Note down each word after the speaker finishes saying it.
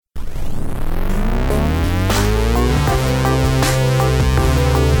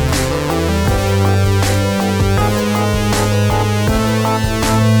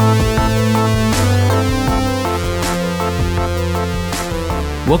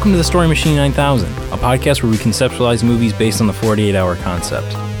Welcome to the Story Machine 9000, a podcast where we conceptualize movies based on the 48-hour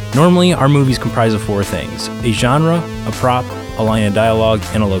concept. Normally, our movies comprise of four things: a genre, a prop, a line of dialogue,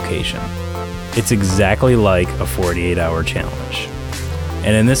 and a location. It's exactly like a 48-hour challenge.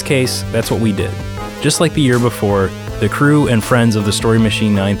 And in this case, that's what we did. Just like the year before, the crew and friends of the Story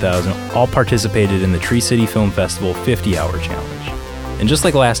Machine 9000 all participated in the Tree City Film Festival 50-hour challenge. And just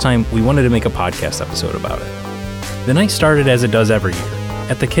like last time, we wanted to make a podcast episode about it. The night started as it does every year,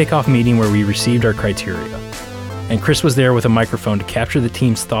 at the kickoff meeting where we received our criteria. And Chris was there with a microphone to capture the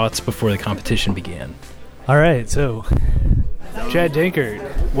team's thoughts before the competition began. All right, so Chad Dankert,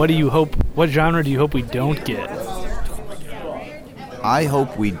 what genre do you hope we don't get? I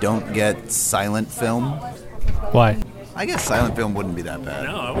hope we don't get silent film. Why? I guess silent film wouldn't be that bad.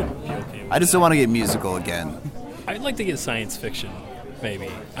 No, I wouldn't be okay with I just don't want to get musical again. I'd like to get science fiction, maybe.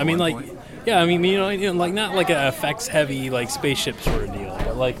 I mean, like, yeah, I mean, you know, like not like a effects-heavy, like spaceship sort of deal,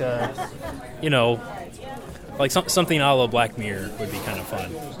 but like like something a la Black Mirror would be kind of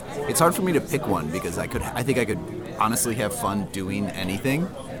fun. It's hard for me to pick one because I think I could honestly have fun doing anything,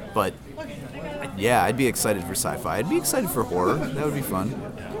 but yeah, I'd be excited for sci-fi. I'd be excited for horror. That would be fun.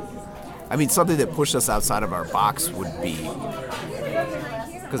 I mean, something that pushed us outside of our box would be,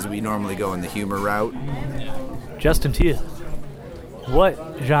 because we normally go in the humor route. Justin Tia, what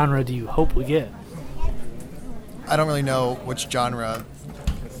genre do you hope we get? I don't really know which genre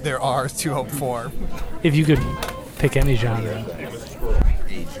there are to hope for. If you could pick any genre.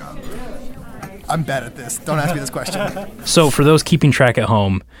 I'm bad at this. Don't ask me this question. So for those keeping track at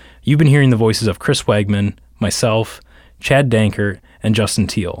home, you've been hearing the voices of Chris Wegman, myself, Chad Dankert, and Justin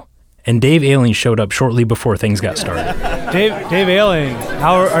Teal. And Dave Ailing showed up shortly before things got started. Dave Ailing,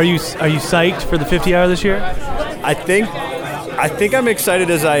 are you psyched for the 50 hour this year? I think I'm excited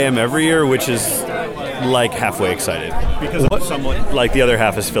as I am every year, which is like halfway excited because somewhat like the other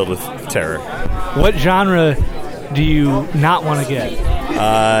half is filled with terror. What genre do you not want to get?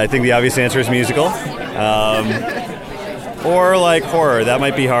 I think the obvious answer is musical, or like horror. That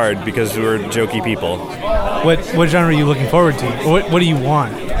might be hard because we're jokey people. What genre are you looking forward to? What do you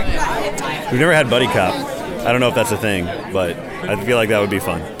want? We've never had buddy cop. I don't know if that's a thing, but I feel like that would be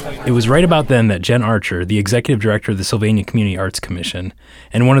fun. It was right about then that Jen Archer, the executive director of the Sylvania Community Arts Commission,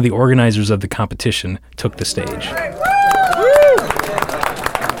 and one of the organizers of the competition, took the stage.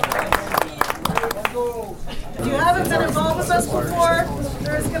 If you haven't been involved with us before,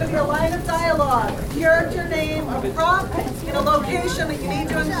 there is going to be a line of dialogue. Character name, a prop, and a location that you need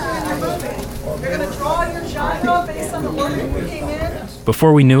to include in your movie. You're going to draw your genre based on the order you came in.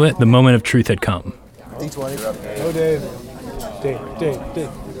 Before we knew it, the moment of truth had come. D20. Oh, Dave. Dave.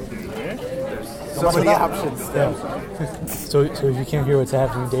 So many options. Yeah. So if you can't hear what's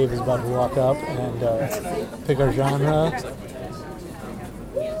happening, Dave is about to walk up and pick our genre.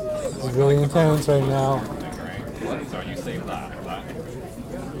 It's really intense right now.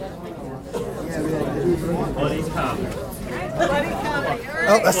 Buddy comedy.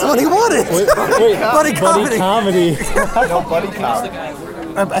 Oh, that's the one he wanted. Wait, Buddy comedy. No, buddy cop.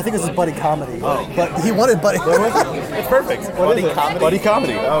 I think this is buddy comedy. Oh. But he wanted buddy. It's perfect. Buddy comedy? Buddy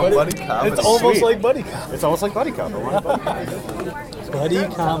comedy. Oh, buddy comedy. It's almost Sweet. like buddy comedy. It's almost like buddy cop. Buddy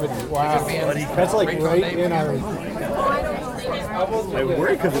comedy. Wow. That's like right in our... I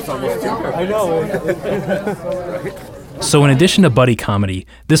worry because it's almost too perfect. I know. So in addition to buddy comedy,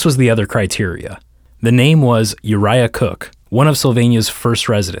 this was the other criteria. The name was Uriah Cook, one of Sylvania's first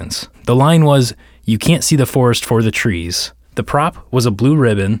residents. The line was, "You can't see the forest for the trees." The prop was a blue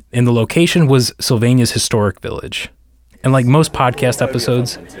ribbon, and the location was Sylvania's historic village. And like most podcast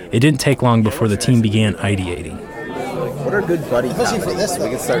episodes, it didn't take long before the team began ideating. What are good buddy comedies? for this We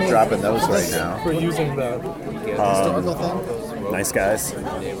can start dropping those right now. We're using the... historical thing. Nice guys.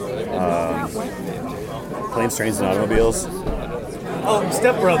 Planes, Trains, and Automobiles. Oh,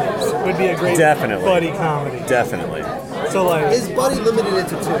 Step Brothers would be a great Definitely. buddy comedy. Definitely. So like... Is buddy limited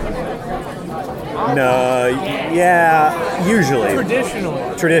into two? No, yeah, usually.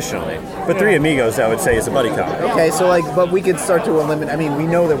 Traditionally. But Three Amigos, I would say, is a buddy comedy. Okay, so but we could start to eliminate. I mean, we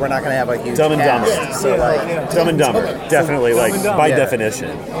know that we're not going to have a huge Dumb and cast, Dumber. so Dumb and Dumber. Definitely, by Yeah. definition.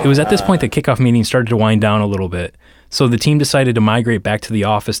 It was at this point that kickoff meetings started to wind down a little bit, so the team decided to migrate back to the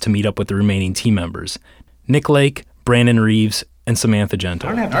office to meet up with the remaining team members: Nick Lake, Brandon Reeves, and Samantha Gento.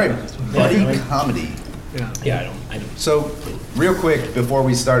 All right, buddy comedy. Yeah, I don't. So, real quick, before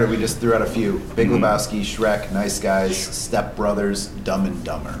we started, we just threw out a few. Big Lebowski, Shrek, Nice Guys, Step Brothers, Dumb and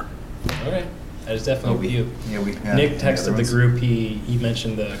Dumber. Okay. That is definitely you. Any Nick other texted the ones? group. He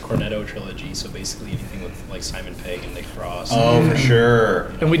mentioned the Cornetto trilogy, so basically anything with like Simon Pegg and Nick Frost. Oh, for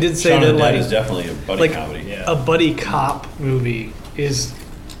sure. And we did say Shaun that of the Dead like is definitely a buddy like comedy. Yeah. a buddy cop movie is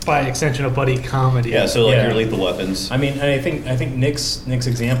by extension, a buddy comedy. Yeah, so like Yeah. your Lethal Weapons. I mean, and I think Nick's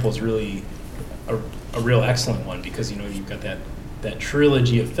example is really a real excellent one because you've got that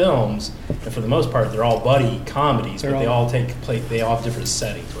trilogy of films, and for the most part, they're all buddy comedies, but they all they all have different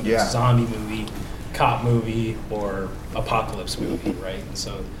settings, whether it's a zombie movie, cop movie, or apocalypse movie, right? And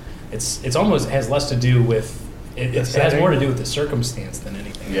so it's almost has less to do with it has more to do with the circumstance than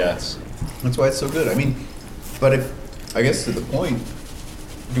anything else. That's why it's so good. I mean, but I guess to the point,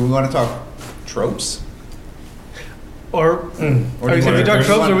 do we want to talk tropes? Or we could talk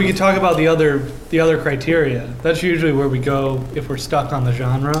tropes, or we could talk about the other criteria. That's usually where we go if we're stuck on the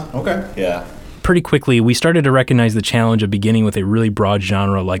genre. Okay. Yeah. Pretty quickly, we started to recognize the challenge of beginning with a really broad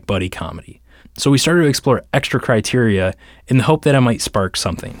genre like buddy comedy. So we started to explore extra criteria in the hope that it might spark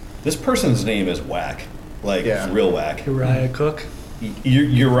something. This person's name is whack. Like, real whack. Uriah Cook.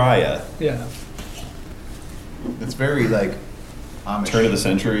 Uriah. Yeah. It's very like Amish. Turn of the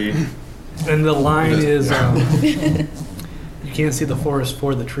century. And the line is, you can't see the forest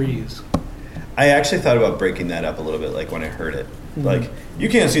for the trees. I actually thought about breaking that up a little bit, like when I heard it. Like, you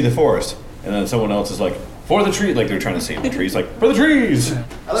can't see the forest. And then someone else is like, for the tree. Like, they're trying to save the trees. Like, for the trees.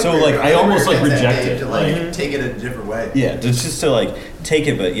 I almost like reject it. To like take it a different way. Yeah, just to like take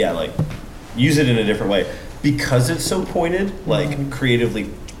it, but yeah, like use it in a different way. Because it's so pointed, like creatively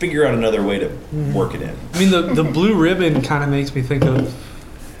figure out another way to work it in. I mean, the blue ribbon kind of makes me think of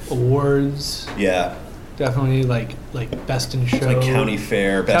awards. Yeah. Definitely like best in show. It's like county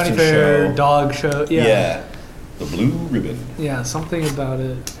fair, best county in fair, show. dog show. Yeah. The blue ribbon. Yeah, something about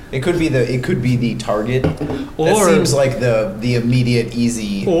it. It could be the target. Or that seems like the immediate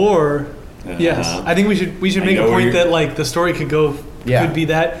easy. Or yes, I think we should make a point that like the story could could be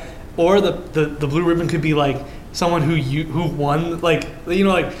that, or the blue ribbon could be like someone who won like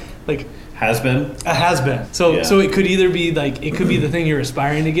has been. A has been. So it could either be like it could be the thing you're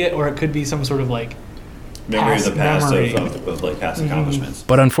aspiring to get, or it could be some sort of like memory of the past memory. of like past accomplishments.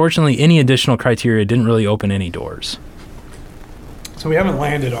 But unfortunately, any additional criteria didn't really open any doors. So we haven't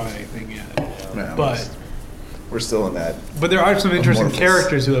landed on anything yet. No, but we're still in that. But there are some interesting amorphous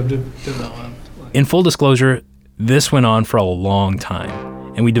characters who have developed. In full disclosure, this went on for a long time,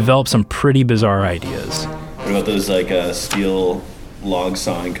 and we developed some pretty bizarre ideas. What about those like steel log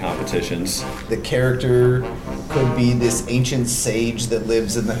sawing competitions? The character could be this ancient sage that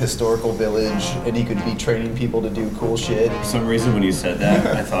lives in the historical village, and he could be training people to do cool shit. For some reason, when you said that,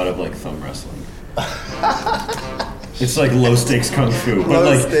 I thought of like thumb wrestling. It's like low stakes kung fu, but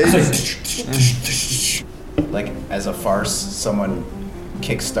like as a farce, someone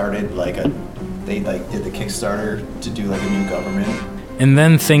kickstarted they did the Kickstarter to do like a new government. And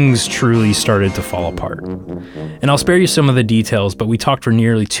then things truly started to fall apart. And I'll spare you some of the details, but we talked for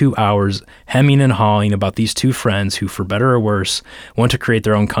nearly 2 hours, hemming and hawing about these two friends who, for better or worse, want to create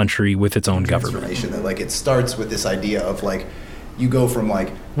their own country with its own government. That like it starts with this idea of like you go from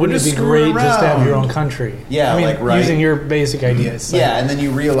like wouldn't it be great just to have your own country? Yeah, I mean, like right. using your basic ideas. Yeah, and then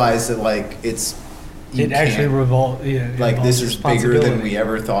you realize that like it actually revolves. Yeah, like this is bigger than we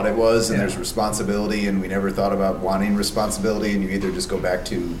ever thought it was, and there's responsibility, and we never thought about wanting responsibility, and you either just go back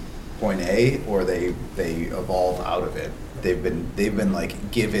to point A or they evolve out of it. They've been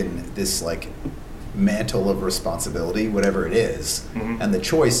like given this like mantle of responsibility, whatever it is, and the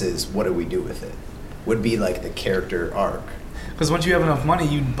choice is what do we do with it? Would be like the character arc. Because once you have enough money,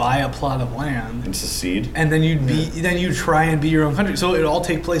 you'd buy a plot of land and secede, and then you'd try and be your own country. So it all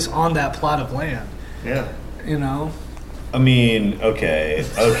take place on that plot of land. Yeah. You know? I mean, okay.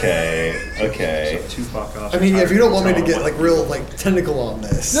 I mean, if you don't want me to get like real like technical on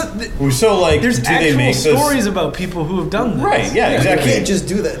this, so like, there's do actual they make stories about people who have done this. Right? Yeah, exactly. You can't just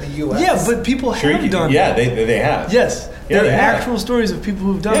do that in the U.S. Yeah, but people have done. Yeah, they have. Yes, Yeah, there are they have. actual stories of people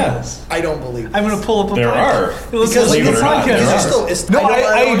who've done this. I don't believe this. I'm going to pull up a There podcast. are. Let's Because listen to believe it the or not, podcast. there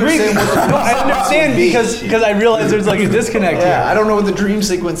are. I agree. No, I understand because I realize there's like a disconnect here. Yeah, I don't know what the dream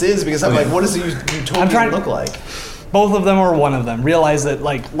sequence is because I'm like, what does the utopia look like? Both of them or one of them realize that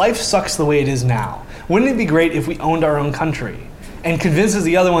like life sucks the way it is now. Wouldn't it be great if we owned our own country? And convinces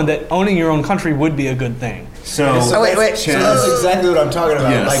the other one that owning your own country would be a good thing. So wait. So that's exactly what I'm talking about.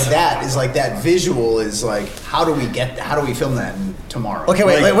 Yes. Like that is like that visual is like how do we film that tomorrow? Okay,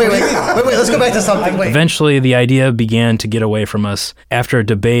 wait. Let's go back to something. Wait. Eventually, the idea began to get away from us after a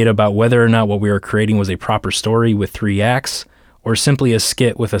debate about whether or not what we were creating was a proper story with 3 acts or simply a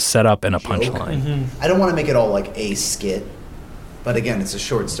skit with a setup and a punchline. I don't want to make it all like a skit, but again, it's a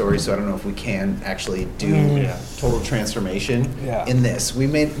short story, so I don't know if we can actually do total transformation in this.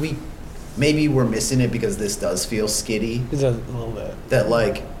 Maybe we're missing it because this does feel skitty. It's a little bit. That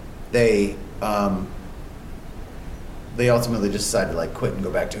like they they ultimately just decided to like quit and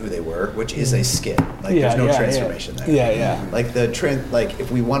go back to who they were, which is a skit. Like Yeah, there's no yeah, transformation there. Yeah, yeah. Like like if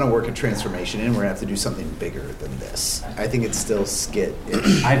we want to work a transformation in, we're gonna have to do something bigger than this. I think it's still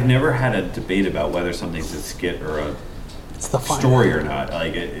skit-ish. I've never had a debate about whether something's a skit or a It's the fun. story or not.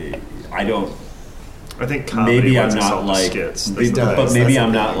 Like, I don't. I think comedy Maybe I'm lends itself not to like, skits. but maybe That's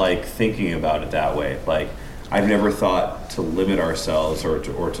I'm the not thing. like thinking about it that way. Like, I've never thought to limit ourselves or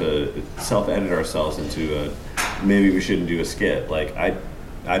to self-edit ourselves into maybe we shouldn't do a skit. Like, I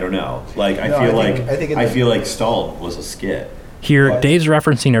don't know. Like, I feel like Stalled was a skit. Here, Dave's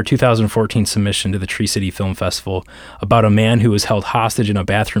referencing our 2014 submission to the Tree City Film Festival about a man who was held hostage in a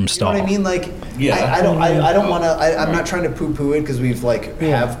bathroom You know stall. what I mean? Like, Yeah. I don't want to. I'm not trying to poo-poo it because we've like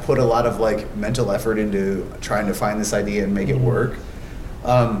have put a lot of like mental effort into trying to find this idea and make it work.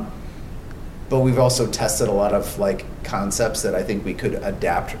 But we've also tested a lot of like concepts that I think we could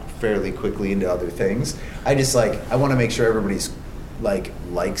adapt fairly quickly into other things. I want to make sure everybody's like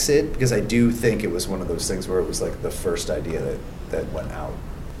likes it because I do think it was one of those things where it was like the first idea that went out.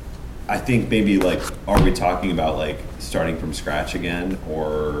 I think maybe like, are we talking about like starting from scratch again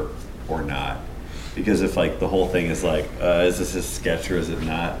or not? Because if like the whole thing is like, is this a sketch or is it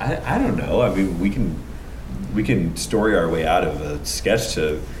not? I don't know. I mean, we can story our way out of a sketch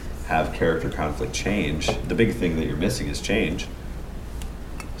to have character conflict change. The big thing that you're missing is change.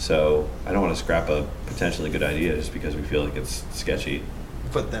 So I don't want to scrap a potentially good idea just because we feel like it's sketchy.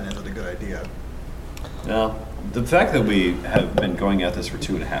 But then is it a good idea? No, the fact that we have been going at this for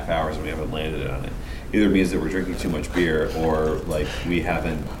 2.5 hours and we haven't landed on it either means that we're drinking too much beer or like we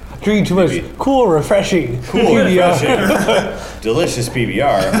haven't Drinking too much cool, refreshing, PBR. delicious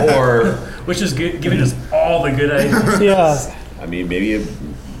PBR, or Which is giving us all the good ideas. Yeah. I mean,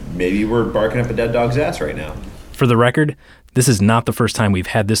 maybe we're barking up a dead dog's ass right now. For the record, this is not the first time we've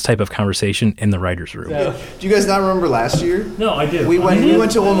had this type of conversation in the writer's room. Yeah. Do you guys not remember last year? No, I do. We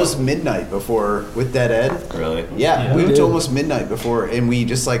went to almost midnight before with Dead Ed. Really? Yeah, we went did. to almost midnight before, and we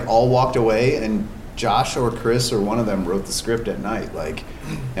just like all walked away, and Josh or Chris or one of them wrote the script at night, like,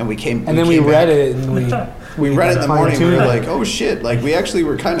 and we came. And then we came read back. it and We read it in the morning. We were fine-tuned it. like, oh shit! Like we actually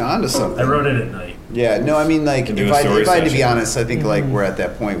were kind of onto something. I wrote it at night. Yeah, no, I mean like And do if a I story had to be session. honest, I think like we're at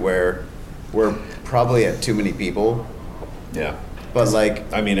that point where we're probably at too many people, Yeah. but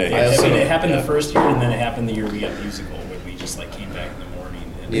like I mean, I I also- mean, it happened the first year, and then it happened the year we got musical, where we just like came back in the morning.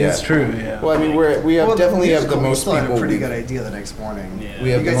 And yeah, It's true, yeah. Well, I mean we have definitely have the most still had people. a pretty we've- good idea the next morning. Yeah. We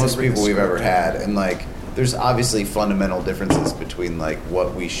have You the guys most didn't read the people we've ever script. had, and like there's obviously fundamental differences between like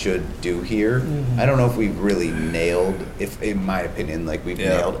what we should do here. Mm-hmm. I don't know if we've really nailed, if in my opinion, like we've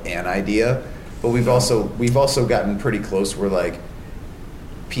Yeah. nailed an idea, but we've also gotten pretty close where like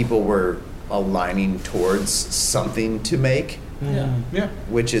people were aligning towards something to make, Yeah.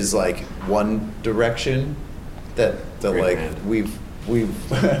 which is like one direction that the Great like hand. we've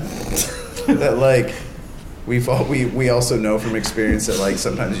that like we also know from experience that like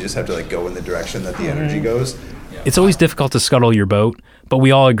sometimes you just have to like go in the direction that the energy goes. It's always difficult to scuttle your boat, but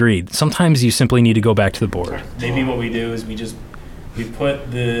we all agreed. Sometimes you simply need to go back to the board. Maybe what we do is we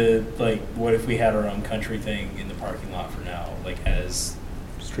put the like, what if we had our own country thing in the parking lot for now, like as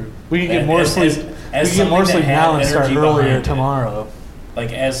It's true. We can get more As- sleep. as- as We can get more something sleep that now had and start energy earlier behind it. tomorrow.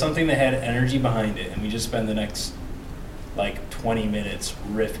 like as something that had energy behind it, and we just spend the next like 20 minutes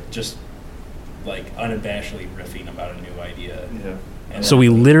just like unabashedly riffing about a new idea. Yeah. And So we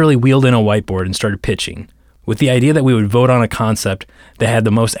literally wheeled in a whiteboard and started pitching, with the idea that we would vote on a concept that had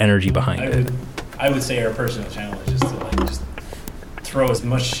the most energy behind it. I would say our personal challenge is to like just throw as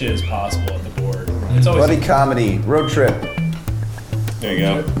much shit as possible at the board. It's always Buddy comedy, road trip, There you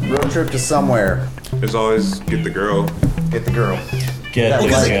go. road trip to somewhere. There's always get the girl. Get the girl. Get That the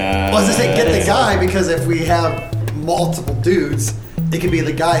was- guy. Well, I was gonna say get the guy because if we have multiple dudes, it could be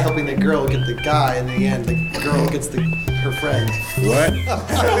the guy helping the girl get the guy, and in the end, the girl gets her friend. What?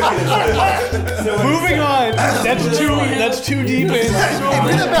 Moving on. That's too deep in. Hey,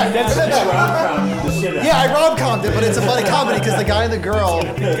 bring that back. Yeah, I rom-commed it, but it's a funny comedy because the guy and the girl,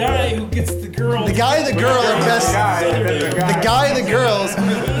 the guy who gets the girl. the guy and the girl are best. The guy and the girls,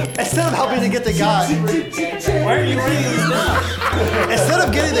 instead of helping to get the guy, Why are you writing this down? instead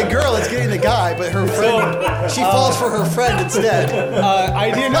of getting the girl, it's getting the guy, but her friend, she falls for her friend instead.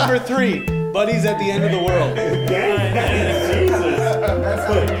 Idea number 3. Buddies at the end of the world.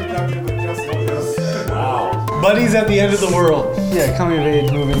 Buddies at the end of the world. Yeah, coming of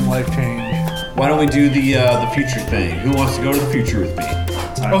age, moving, life change. Why don't we do the future thing? Who wants to go to the future with me?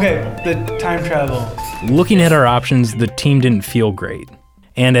 Okay, the time travel. Looking at our options, the team didn't feel great.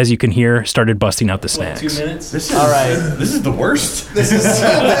 and as you can hear, started busting out the snacks. 2 minutes? This is All right. This is the worst. This is so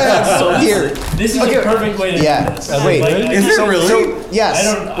bad. So here. This is Okay. a perfect way to Yeah. do this. Wait. Is it really? So, yes.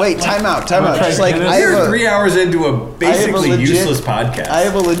 I don't- Wait. Time out. Time out. Just like I You're have a, 3 hours into a basically legit- useless podcast. I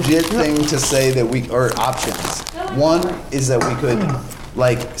have a legit thing to say that we or options. One is that we could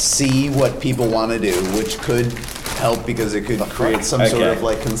like see what people want to do, which could help because it could create some sort Okay. of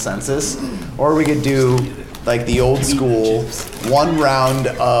like consensus, or we could do like the old school one round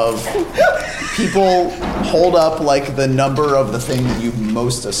of people hold up like the number of the thing that you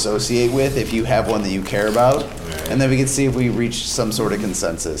most associate with if you have one that you care about, and then we can see if we reach some sort of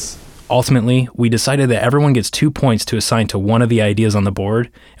consensus. Ultimately, we decided that everyone gets 2 points to assign to one of the ideas on the board,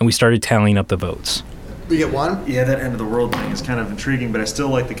 and we started tallying up the votes. We get one. Yeah, that end of the world thing is kind of intriguing, but I still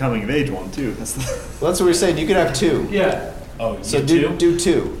like the coming of age one too. Well, that's what we said. You could have two. Yeah. Oh, you So get do two?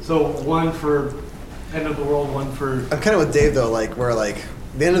 two. So one for end of the world, one for. I'm kind of with Dave though, like where like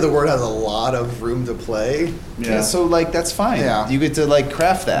the end of the world has a lot of room to play. Yeah. So like that's fine. Yeah. You get to like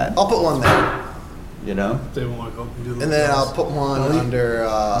craft that. I'll put one there, You know. They want to go and do the and then I'll put one under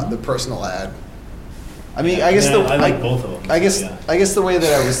the personal ad. I mean, I guess Yeah, I like both of them. I guess Yeah. I guess the way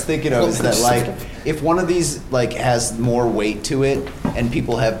that I was thinking of is that like if one of these like has more weight to it and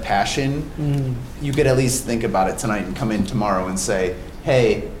people have passion, you could at least think about it tonight and come in tomorrow and say,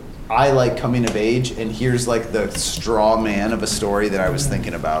 hey, I like coming of age, and here's like the straw man of a story that I was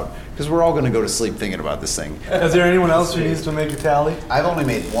thinking about, because we're all going to go to sleep thinking about this thing. Is there anyone else who needs to make a tally? I've only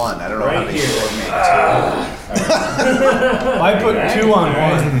made one. I don't know how Right many here. people made. I put 2 on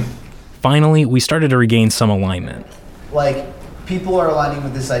one. Finally, we started to regain some alignment. Like people are aligning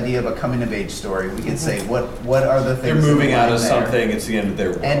with this idea of a coming of age story. We could say what are the things They're that moving out align of there? something. It's the end of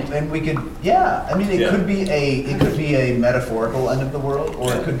their world. And we could I mean it Yeah. could be a metaphorical end of the world,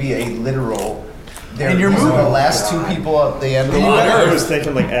 or it could be a literal. And you're these are the moving. last two people at the end of the I world. was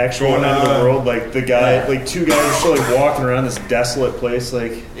thinking like actual end of the world, like the guy, like two guys are still like walking around this desolate place,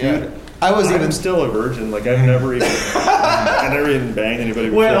 like dude. I was I'm even. still a virgin. Like I've never even, I never even banged anybody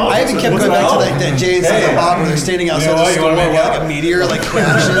before. Wait, I even kept What's going back to that? like that Jay and Silent Bob where they're standing outside the store where like a meteor like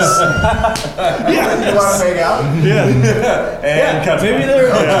crashes. You want to hang out? And cut. Maybe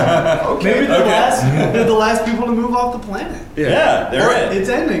they're maybe they're the last people to move off the planet. Yeah, they're it. It's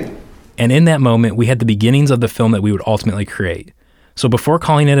ending. And in that moment, we had the beginnings of the film that we would ultimately create. So before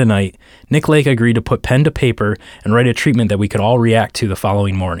calling it a night, Nick Lake agreed to put pen to paper and write a treatment that we could all react to the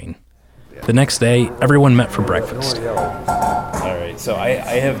following morning. The next day, everyone met for breakfast. All right, so I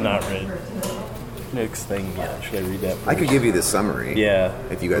have not read Nick's thing yet. Should I read that? I could give you the summary. Yeah.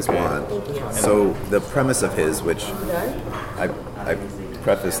 If you guys want. So the premise of his, which I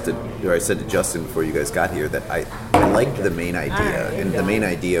prefaced to, or I said to Justin before you guys got here, that I liked the main idea, and the main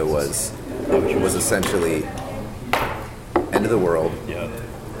idea was essentially end of the world. Yeah.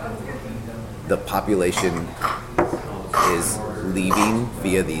 The population is leaving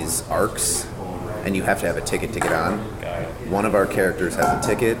via these arcs, and you have to have a ticket to get on. One of our characters has a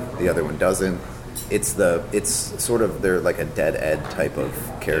ticket, the other one doesn't. It's sort of, they're like a dead end type of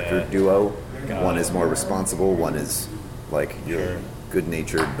character duo. One is more responsible, one is like your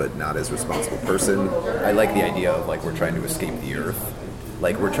good-natured but not as responsible person. I like the idea of like we're trying to escape the Earth.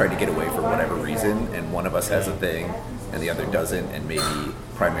 Like we're trying to get away for whatever reason, and one of us has a thing and the other doesn't, and maybe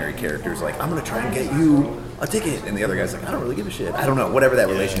primary character's like, I'm gonna try and get you a ticket, and the other guy's like, I don't really give a shit. I don't know, whatever that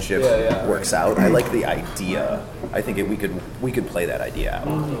relationship works out. I like the idea. I think we could play that idea out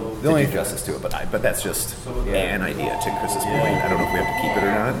to do justice to it, but that's just an idea to Chris's point. I don't know if we have to keep it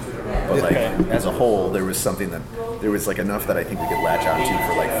or not, but like as a whole, there was something that there was like enough that I think we could latch onto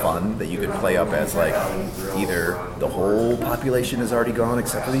for like fun that you could play up as like either the whole population is already gone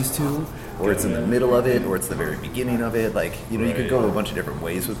except for these two, or it's in the middle of it, or it's the very beginning of it. Like, you know, you could go a bunch of different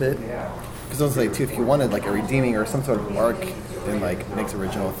ways with it. Because I was like, too, if you wanted like a redeeming or some sort of arc in like Nick's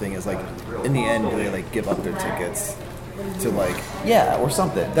original thing, is like in the end, do they like give up their tickets to like Or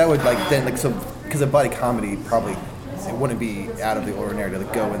something. that would like then like so because a buddy comedy probably it wouldn't be out of the ordinary to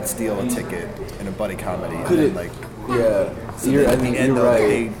like, go and steal a ticket in a buddy comedy. Could and it- then, like Yeah. so You're, then I at mean, the end you're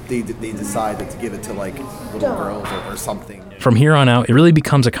though, right. they decided to give it to like little girls or something. From here on out, it really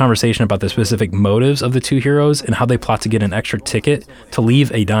becomes a conversation about the specific motives of the two heroes and how they plot to get an extra ticket to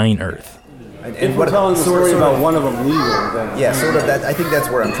leave a dying Earth. And what telling the story about one of them leaving, then Yeah, sort of that. I think that's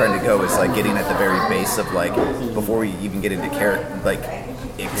where I'm trying to go, is like getting at the very base of like before we even get into character, like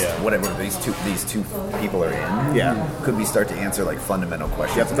whatever these two people are in. Yeah. Could we start to answer like fundamental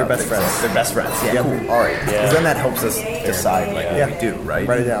questions? Yep, they're about best things? friends. They're best friends. Yeah, Yep. cool. All right. Because then that helps us decide like what we do, right?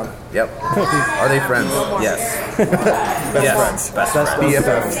 Write it down. Yep. Are they friends? Yes. Best friends. Best friends.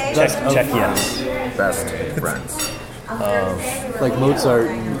 BFFs. Check yes. Best friends. Like Mozart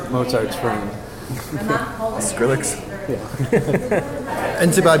and Mozart's friend. Skrillex. Yeah.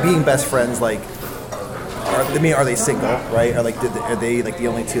 And so by being best friends, like, are they single, right? Are they like the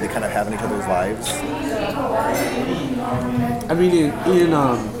only two that kind of have in each other's lives? I mean,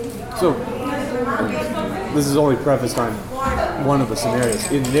 so this is only prefaced on one of the scenarios.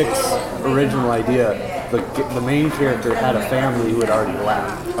 In Nick's original idea, the main character had a family who had already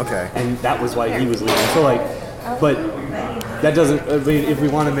left. Okay. And that was why he was leaving. So but that doesn't, I mean, if we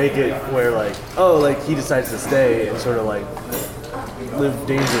want to make it where he decides to stay and sort of live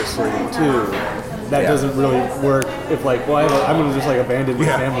dangerously too, that doesn't really work if I'm going to just abandon my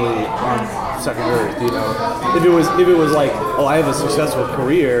family on second earth, you know. If it was like, oh, I have a successful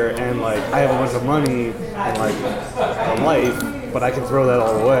career and I have a bunch of money and a life, but I can throw that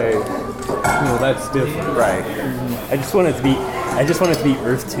all away, you know, that's different. Right. I just want it to be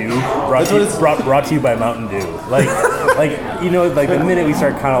Earth 2, brought to you by Mountain Dew. The minute we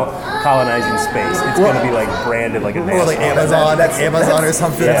start colonizing space, it's going to be branded like a or like Amazon or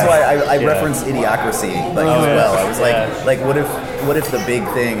something. That's why I referenced Idiocracy as well. I was what if the big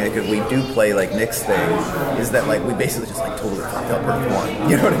thing, if we do play Nick's thing, is that we basically just totally fucked up Earth 1.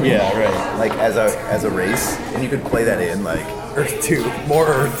 You know what I mean? Yeah, right. As a race, and you could play that in Earth 2, more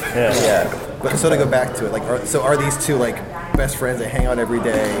Earth. Yeah. But so to go back to it, are these two best friends that hang out every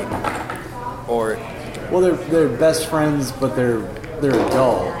day, or? Well, they're best friends, but they're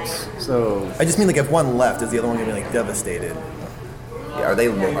adults. So I just mean if one left, is the other one gonna be devastated? Yeah, are they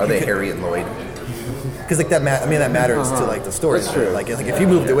Harry and Lloyd? Because that matters to the story. That's true. If you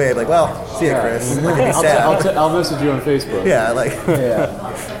moved away, see ya, Chris. It'd be sad. I'll message you on Facebook. Yeah,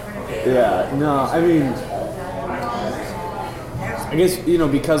 Yeah. No, I mean, I guess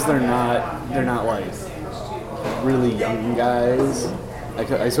because they're not really young guys.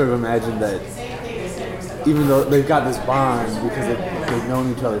 I sort of imagine that even though they've got this bond because they've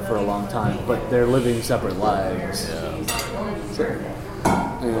known each other for a long time, but they're living separate lives. Yeah. So,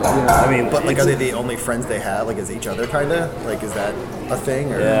 are they the only friends they have? Is each other kind of is that a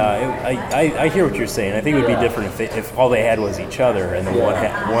thing? Or? Yeah, I hear what you're saying. I think it would be different if all they had was each other, and then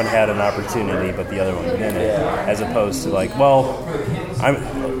one had an opportunity, but the other one didn't. Yeah. As opposed to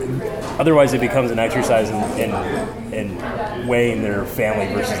otherwise it becomes an exercise in weighing their family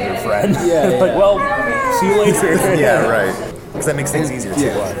versus their friend. Yeah. See you later. Yeah, right. Because that makes things easier too.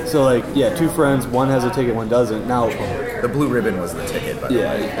 Yeah. So two friends, one has a ticket, one doesn't. Now the blue ribbon was the ticket. By the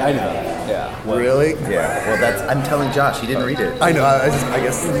way. I know. Yeah. Well, really? Yeah. Well, I'm telling Josh. He didn't read it. I know. I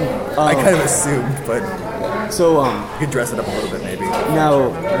guess I kind of assumed, but so you could dress it up a little bit maybe. Now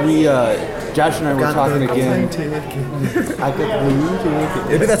we Josh and I were talking again. I got blue ticket.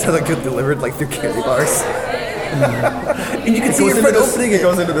 Maybe that's how they get delivered through candy bars. And you can see your friend opening it. It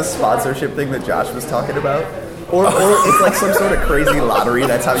goes into the sponsorship thing that Josh was talking about. Or it's some sort of crazy lottery.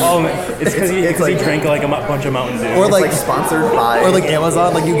 That's how you. Oh, it's because he drank a bunch of Mountain Dew. Or it's sponsored by. Or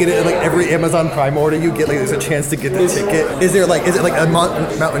Amazon. You get it in every Amazon Prime order. You get there's a chance to get the ticket. Is it a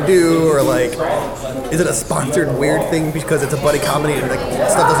Mountain Dew or is it a sponsored weird thing because it's a buddy comedy and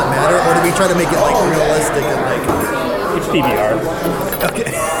stuff doesn't matter? Or do we try to make it realistic and It's PBR.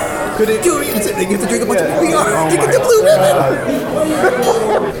 Okay. Could it? You have to drink a bunch of PBR to get the blue ribbon.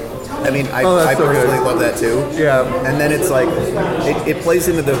 I mean, I personally love that too. Yeah. And then it's it plays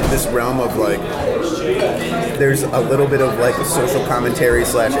into this realm of there's a little bit of social commentary /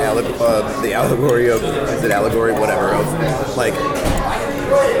 the allegory of allegory whatever of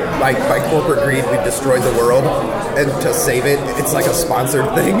by corporate greed we've destroyed the world, and to save it it's a sponsored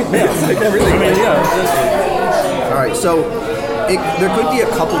thing. It's everything. I mean, All right, so there could be a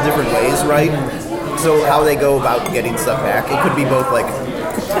couple different ways, right? So how they go about getting stuff back, it could be both it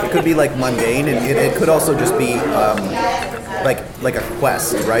could be mundane, and it could also just be like a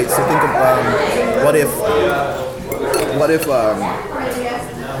quest, right? So think of what if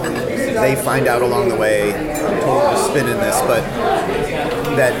they find out along the way. I'm totally just spinning this, but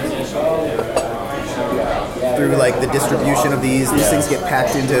that through the distribution of these things get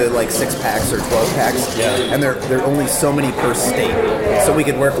packed into 6-packs or 12-packs, and they're only so many per state. So we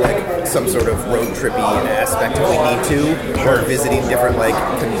could work some sort of road trippy aspect if we need to, or visiting different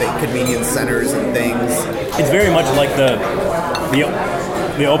convenience centers and things. It's very much like the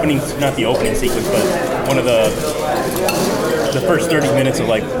opening, not the opening sequence, but one of the the first 30 minutes of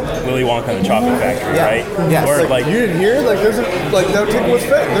like Willy Wonka and the Chocolate Factory, right? Yeah. Or Like, you didn't hear? Like, that ticket was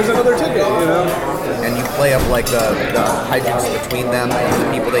fake. There's another ticket, you know? And you play up like the hijinks between them and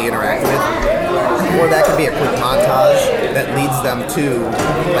the people they interact with. Or that could be a quick montage that leads them to,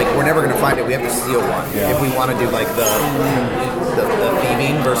 like, we're never going to find it, we have to steal one. If we want to do like the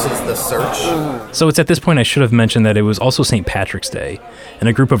thieving versus the search. So it's at this point I should have mentioned that it was also St. Patrick's Day, and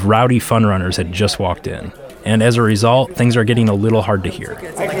a group of rowdy fun runners had just walked in. And as a result, things are getting a little hard to hear.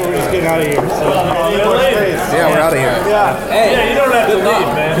 Actually, we're just getting out of here. Yeah, we're out of here. Yeah, you don't have to leave,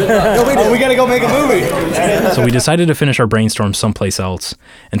 man. We gotta go make a movie. So we decided to finish our brainstorm someplace else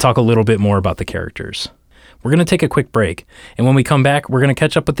and talk a little bit more about the characters. We're going to take a quick break, and when we come back, we're going to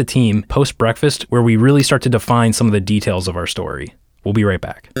catch up with the team post-breakfast where we really start to define some of the details of our story. We'll be right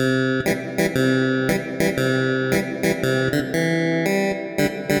back.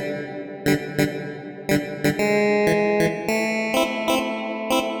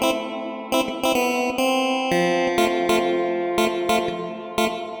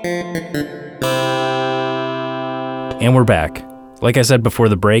 And we're back. Like I said before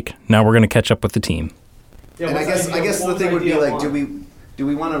the break, now we're going to catch up with the team. Yeah, and I guess the thing would be like, do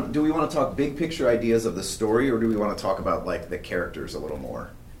we want to talk big picture ideas of the story, or do we want to talk about like the characters a little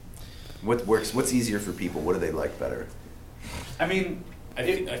more? What works? What's easier for people? What do they like better? I mean, I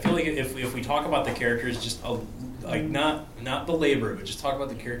feel like if we talk about the characters, just like not belabor it, but just talk about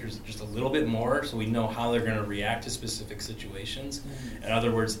the characters just a little bit more, so we know how they're going to react to specific situations. In other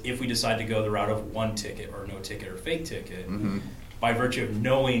words, if we decide to go the route of one ticket or no ticket or fake ticket, by virtue of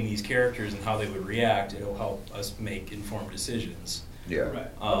knowing these characters and how they would react, it'll help us make informed decisions. Yeah. Right.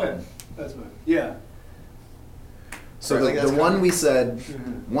 Okay. That's fine. Yeah. So the one we said,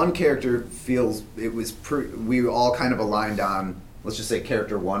 one character feels it was we all kind of aligned on. Let's just say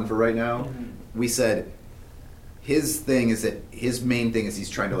character one for right now. We said his thing is that his main thing is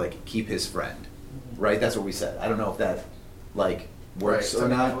he's trying to like keep his friend, right? That's what we said. I don't know if that like works or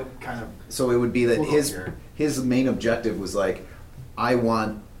not. So it would be that his main objective was like,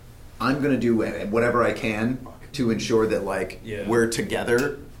 I'm gonna do whatever I can to ensure that like we're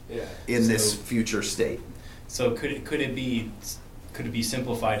together in this future state. So could it be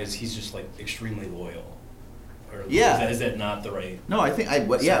simplified as he's just like extremely loyal? Or is that not the right? No, I think I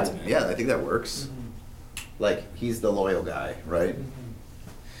think that works. Like he's the loyal guy, right?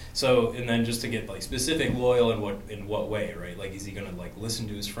 So, and then just to get like specific, loyal in what way, right? Like, is he gonna like listen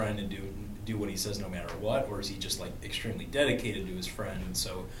to his friend and do what he says no matter what, or is he just like extremely dedicated to his friend, and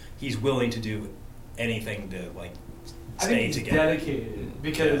so he's willing to do anything to like stay I think he's together? Dedicated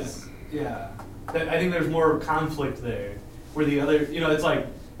because I think there's more conflict there, where the other, it's like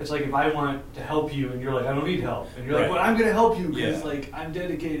if I want to help you and you're like, I don't need help, and you're like, well, I'm gonna help you because like I'm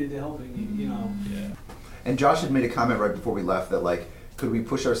dedicated to helping you, Yeah. And Josh had made a comment right before we left that like, could we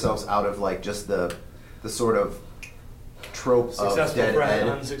push ourselves out of like just the sort of trope of dead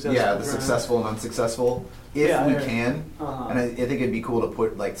end? Successful and unsuccessful. If we can, and I think it'd be cool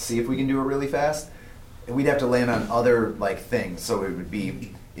to see if we can do it really fast. And we'd have to land on other like things. So it would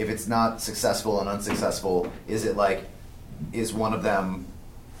be, if it's not successful and unsuccessful, is one of them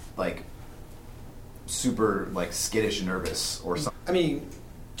like super like skittish and nervous or something? I mean,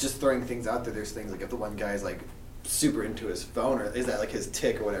 just throwing things out there, there's things like if the one guy's like super into his phone, or is that like his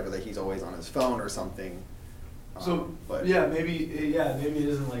tick or whatever, that he's always on his phone or something. Maybe it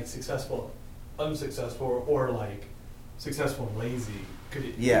isn't like successful, unsuccessful, or like successful and lazy.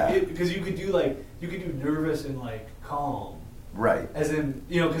 Because you could do nervous and like calm. Right. As in,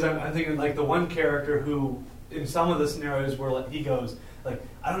 because I'm thinking like the one character who in some of the scenarios where like he goes like,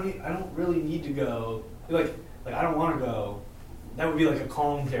 I don't really need to go. Like I don't want to go. That would be like a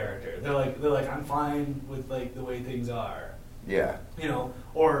calm character. They're like I'm fine with like the way things are. Yeah.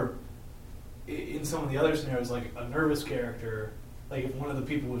 Or in some of the other scenarios, like a nervous character, like if one of the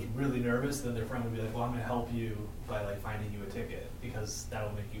people was really nervous, then their friend would be like, well, I'm going to help you by like finding you a ticket because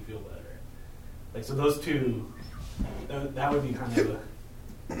that'll make you feel better. Like, so those two, that would be kind of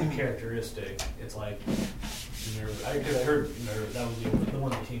a characteristic. It's like, nervous. I heard nervous, that was the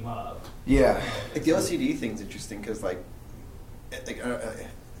one that came up. Yeah. Like the OCD thing's interesting because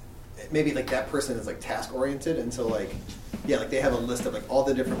maybe like that person is like task oriented, and so like they have a list of like all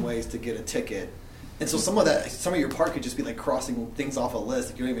the different ways to get a ticket, and so some of your part could just be like crossing things off a list.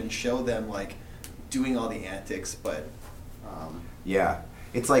 Like you don't even show them like doing all the antics, but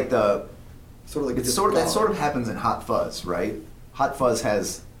it's like that sort of happens in Hot Fuzz, right? Hot Fuzz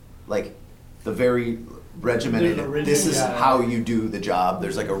has like the very regimented. This is how you do the job.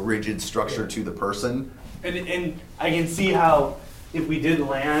 There's like a rigid structure to the person. And I can see how if we did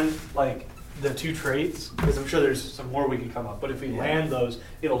land like the 2 traits, because I'm sure there's some more we can come up, but if we land those,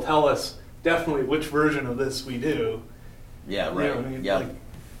 it'll tell us definitely which version of this we do. Yeah, You right. know what I mean? Yeah. Like,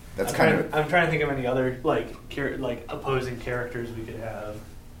 That's I'm kind trying, of. I'm trying to think of any other like opposing characters we could have.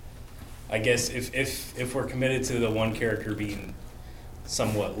 I guess if we're committed to the one character being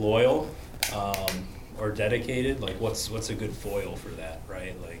somewhat loyal or dedicated, like what's a good foil for that,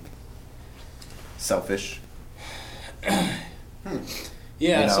 right? Like Selfish. yeah, You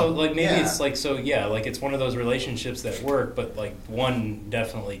know? so like maybe Yeah. it's like so yeah, like it's one of those relationships that work, but like one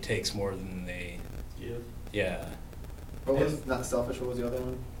definitely takes more than they. Yeah. What was not selfish? What was the other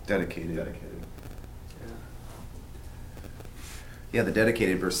one? Dedicated. Dedicated. Yeah, the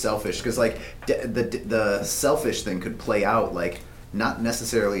dedicated versus selfish, because like the selfish thing could play out like not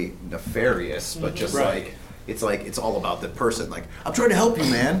necessarily nefarious, but just Right. like it's all about the person. Like, I'm trying to help you,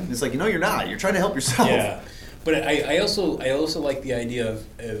 man. It's like, no, you're not. You're trying to help yourself. Yeah, but I also like the idea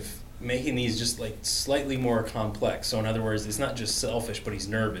of making these just like slightly more complex. So in other words, it's not just selfish, but he's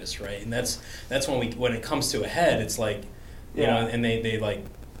nervous, right? And that's when it comes to a head, it's like you know, and they have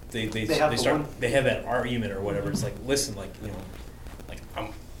that argument or whatever. It's like, listen, like you know, like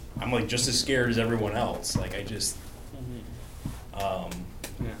I'm like just as scared as everyone else. Like I just Yeah.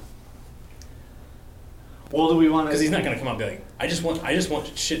 Well, do we want to? because he's not going to come out and be like, I just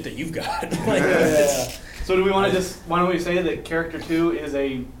want shit that you've got. Like, Yeah. So do we want to just? Why don't we say that character 2 is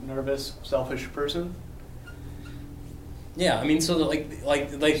a nervous, selfish person? Yeah, I mean, so like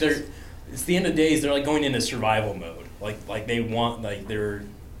they're. It's the end of days. They're like going into survival mode. Like they want they're.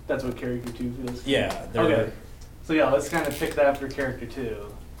 That's what character 2 feels. Yeah. They're, Okay. So yeah, let's kind of pick that for character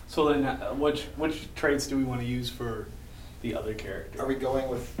 2. So then, which traits do we want to use for the other character? Are we going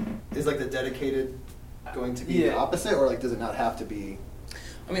with? Is like the dedicated going to be Yeah. the opposite, or like does it not have to be?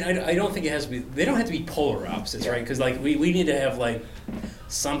 I mean, I don't think it has to be. They don't have to be polar opposites, right? Because like we need to have like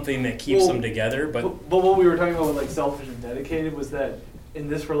something that keeps them together. But what we were talking about with like selfish and dedicated was that in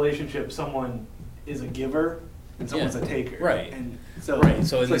this relationship, someone is a giver and someone's a taker. Right. And so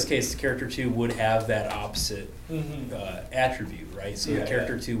So in this like- case, character 2 would have that opposite Mhm. attribute, right? So Yeah,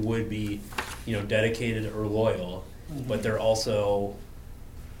 character 2 would be, you know, dedicated or loyal, but they're also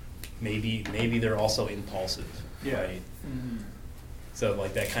maybe they're also impulsive, Yeah. right? Mhm. So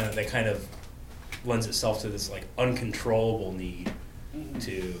like that kind of lends itself to this like uncontrollable need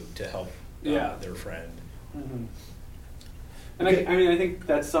to help Yeah. their friend. Mhm. And I think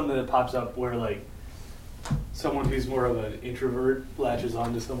that's something that pops up where like someone who's more of an introvert latches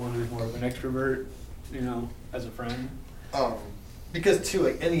on to someone who's more of an extrovert, you know, as a friend. Because too,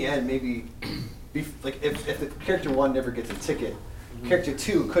 like in the end, maybe like if the character 1 never gets a ticket, character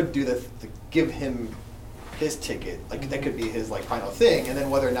 2 could do the give him his ticket. Like that could be his like final thing, and then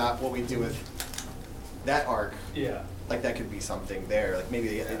whether or not what we do with that arc, Yeah. like that could be something there. Like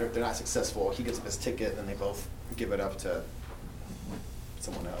maybe they're not successful. He gives up his ticket, and then they both give it up to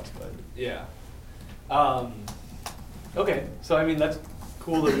someone else. But Yeah. Okay, so I mean that's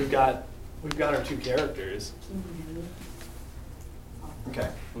cool that we've got our 2 characters. okay.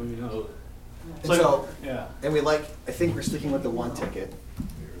 We know. And so yeah. and we like. I think we're sticking with the 1 ticket,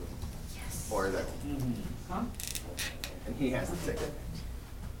 or the. And he has the ticket.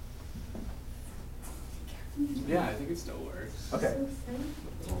 Yeah, I think it still works. Okay.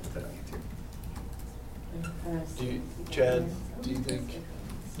 Chad, do you think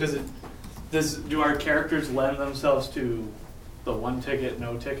do our characters lend themselves to the 1 ticket,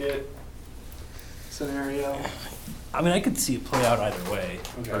 no ticket scenario? I mean, I could see it play out either way,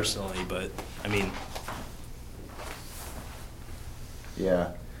 Okay. personally, but I mean,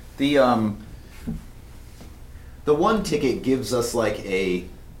 Yeah. The 1 ticket gives us like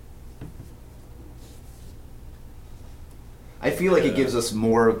I feel like it gives us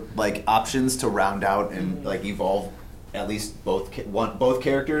more like options to round out and like evolve at least both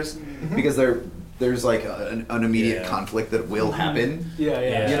characters because there's like an immediate conflict that will happen.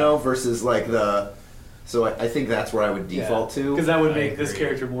 Yeah. You know, versus like so I think that's where I would default to. Because that would make this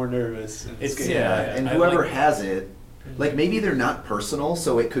character more nervous. in this game. And whoever has it, like maybe they're not personal,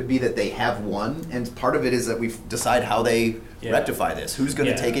 so it could be that they have one, and part of it is that we decide how they rectify this. Who's going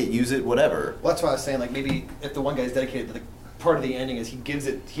to take it, use it, whatever. Well, that's why I was saying, like maybe if the one guy's dedicated, like part of the ending is he gives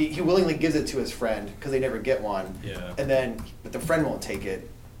it, he willingly gives it to his friend because they never get one. Yeah. And then, but the friend won't take it,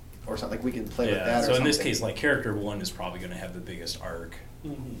 or something. Like we can play with that. So or in this something. case, like character 1 is probably going to have the biggest arc.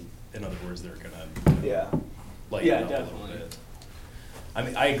 Mhm. In other words, they're going to lighten up a little definitely. bit. I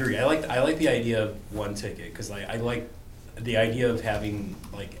mean, I agree. I like the idea of 1 ticket because I like the idea of having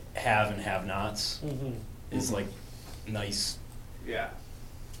like have and have-nots is like nice. Yeah.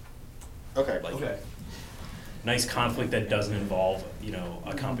 Okay. Like, Okay. nice conflict that doesn't involve,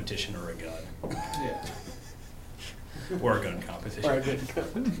 a competition or a gun. Yeah. Or a gun competition. Or a gun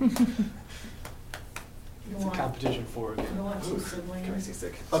It's a competition for it. You don't want two siblings. Can I see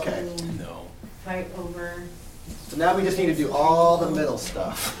stick? Okay. No. Fight over. So now we just need to do all the middle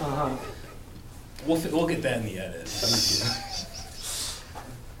stuff. We'll get that in the edit.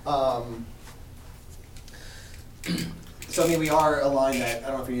 So I mean, we are aligned that I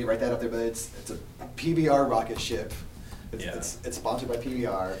don't know if you need to write that up there, but it's a PBR rocket ship. It's sponsored by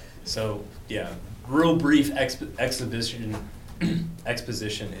PBR. So yeah, real brief exposition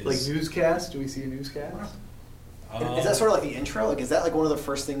is Like newscast? Do we see a newscast? Is that sort of like the intro? Like, is that like one of the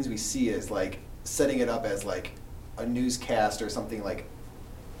first things we see? Is like setting it up as like a newscast or something, like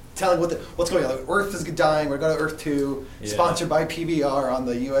telling what's going on. Like, Earth is dying. We're going to Earth 2. Yeah. Sponsored by PBR on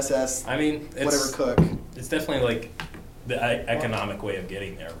the USS. I mean, whatever Cook. It's definitely like the economic way of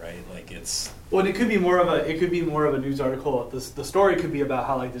getting there, right? Like it's. Well, it could be more of a news article. The story could be about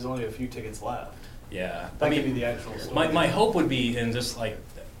how like there's only a few tickets left. Yeah, That could be the actual story. My hope would be, and just like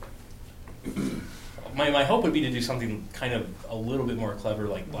my hope would be to do something kind of a little bit more clever,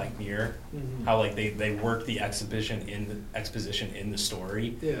 like Black Mirror, how like they work the exposition in the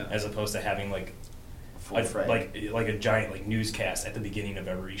story, as opposed to having like a giant like newscast at the beginning of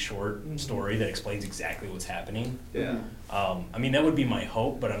every short story that explains exactly what's happening. Yeah. I mean, that would be my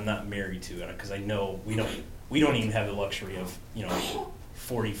hope, but I'm not married to it because I know we don't even have the luxury of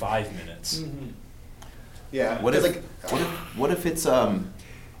 45 minutes. Yeah. What if it's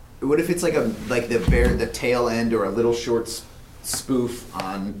like the tail end or a little short spoof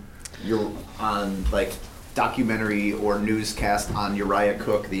on like documentary or newscast on Uriah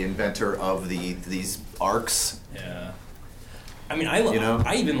Cook, the inventor of these arcs? Yeah. I mean, I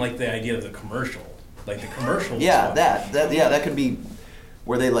even like the idea of the commercial, like the commercial. Yeah, that could be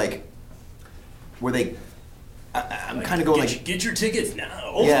where they. I'm kind of going get your tickets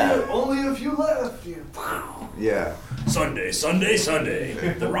now. Only a few left. Yeah. Sunday.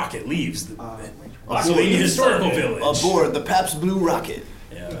 The rocket leaves the Pennsylvania Historical Village. Aboard the Pabst Blue Rocket.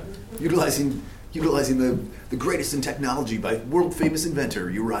 Yeah. Utilizing the greatest in technology by world famous inventor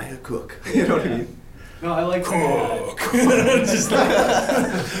Uriah Cook. You know what I mean? No, I like Cook. Just like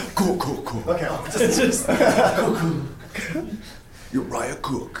Cook. Okay. just Uriah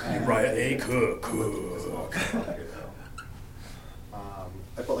Cook. Uriah A. Cook.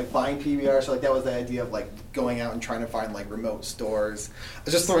 I felt like buying PBR, so like that was the idea of like going out and trying to find like remote stores. I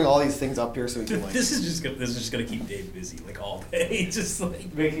was just throwing all these things up here so we can like. This is just gonna keep Dave busy like all day, just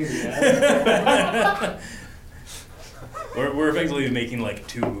like making the ad. We're effectively making like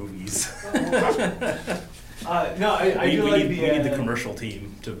 2 movies. No, I we feel like need the commercial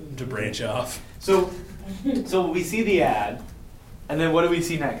team to branch off. So we see the ad, and then what do we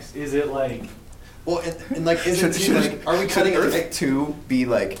see next? Is it like? Well, and like, is it too, like, are we cutting Earth it? 2 be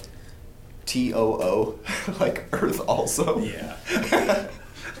like TOO, like Earth also? Yeah.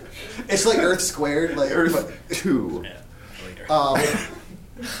 It's like Earth squared, like Earth 2. Yeah. All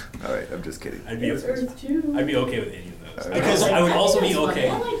right, I'm just kidding. I'd be okay with any of those. Right. Because I would also be okay.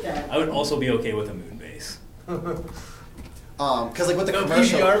 I like that. I would also be okay with a moon base. Because like with the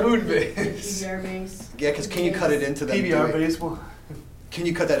commercial. PBR moon base. PBR base. Yeah, because can you cut it into them? PBR base one. Can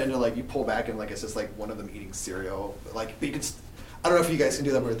you cut that into like you pull back and like it's just like one of them eating cereal? Like, but you could. I don't know if you guys can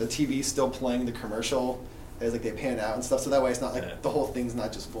do that where the TV's still playing the commercial as like they pan out and stuff. So that way it's not like the whole thing's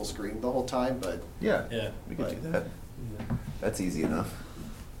not just full screen the whole time. But Yeah, we could do that. That's easy enough.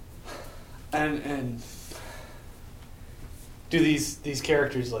 And do these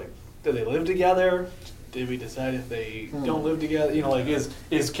characters like do they live together? Did we decide if they don't live together? Like do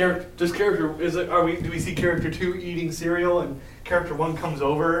we see character 2 eating cereal and character 1 comes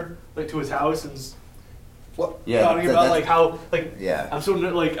over like to his house and talking about like how like I'm so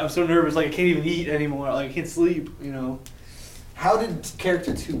nervous like I can't even eat anymore, like I can't sleep, How did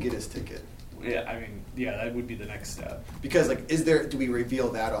character 2 get his ticket? Yeah, I mean, that would be the next step. Because like, do we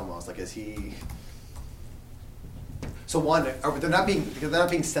reveal that almost? Like, is he? So one, they're not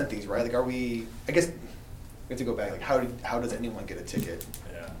being sent these, right? Like, are we? I guess we have to go back. Like, how does anyone get a ticket?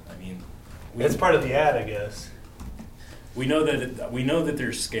 Yeah, I mean, It's part of the ad, I guess. We know that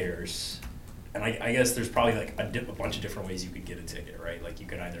there's scares, and I guess there's probably like a bunch of different ways you could get a ticket, right? Like you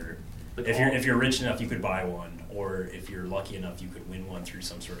could either, if you're rich enough, you could buy one, or if you're lucky enough, you could win one through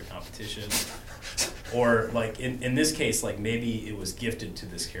some sort of competition, or like in this case, like maybe it was gifted to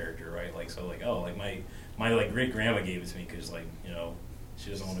this character, right? Like so, like like my like great grandma gave it to me because like she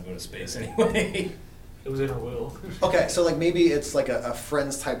doesn't want to go to space anyway. It was in her will. Okay, so like maybe it's like a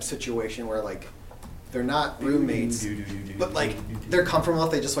Friends type situation where like they're not roommates, but like they're comfortable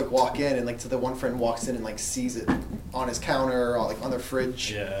enough. They just like walk in, and like so the one friend walks in and like sees it on his counter or like on their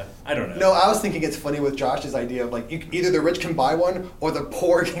fridge. Yeah, I don't know. No, I was thinking it's funny with Josh's idea of like either the rich can buy one or the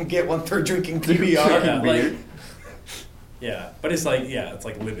poor can get one for drinking PBR. Yeah, but it's like it's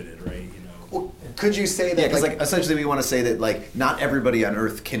like limited, right? Well, could you say that? Yeah, because like essentially we want to say that like not everybody on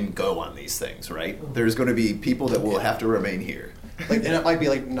Earth can go on these things, right? There's going to be people that will have to remain here. Like, and it might be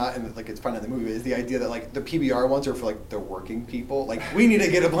like not in the, like it's fun in the movie. Is the idea that like the PBR ones are for like the working people? Like we need to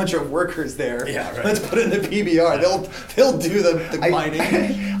get a bunch of workers there. Yeah, right. Let's put in the PBR. They'll do the mining.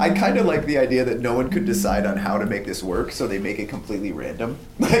 I kind of like the idea that no one could decide on how to make this work, so they make it completely random.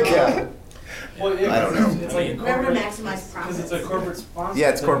 Like, Well, I don't know. It's like a Remember to corporate, maximize because it's a profits. corporate sponsor. Yeah,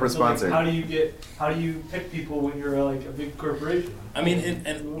 it's thing. corporate So, like, sponsored. how do you pick people when you're like a big corporation? I mean,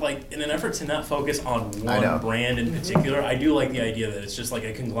 and like in an effort to not focus on I know. one brand in particular, I do like the idea that it's just like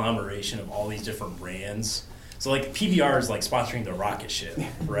a conglomeration of all these different brands. So like PBR is like sponsoring the rocket ship,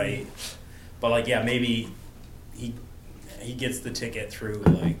 right? But like maybe he gets the ticket through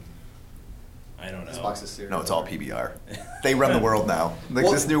like I don't know. This box is serious. No, it's all PBR. They run the world now. Like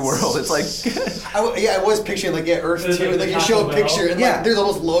this new world, it's like I was picturing like Earth There's, 2, like, and like the you show a Taco picture, Bell. and Yeah. like there's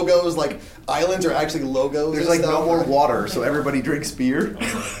almost logos, like islands are actually logos. there's and like no stuff. more water, so everybody drinks beer.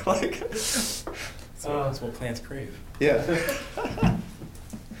 Like That's what plants crave. yeah.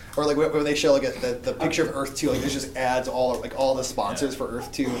 Or like when they show like the picture of Earth 2, like there's just ads all the sponsors for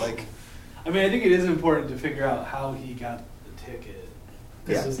Earth 2, like. I mean, I think it is important to figure out how he got the ticket.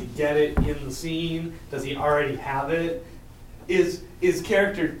 'Cause Yeah. does he get it in the scene? Does he already have it? Is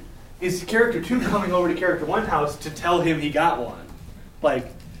character 2 coming over to character 1 house to tell him he got one? Like,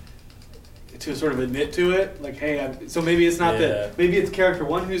 to sort of admit to it? Like, hey, so maybe it's not that, maybe it's character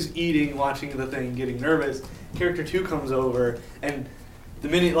 1 who's eating, watching the thing, getting nervous. Character 2 comes over, and the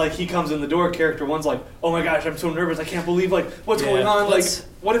minute like he comes in the door, character 1's like, oh my gosh, I'm so nervous, I can't believe like what's going on, like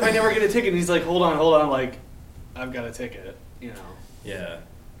what if I never get a ticket? And he's like, hold on, like I've got a ticket, you know. Yeah.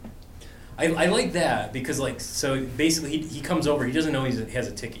 I like that because like so basically he comes over, he doesn't know he has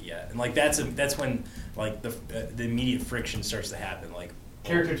a ticket yet, and like that's when like the immediate friction starts to happen. Like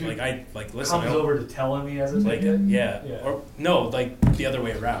Character 2 listen, comes over to tell him he has a like ticket. yeah, or no, like the other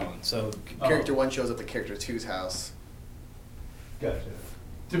way around. So Character 1 shows up at character 2's house. Gotcha.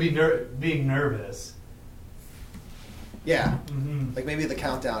 To be being nervous. Yeah. Mm-hmm. Like maybe the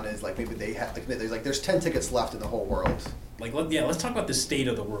countdown is like maybe they have there's 10 tickets left in the whole world. like let's talk about the state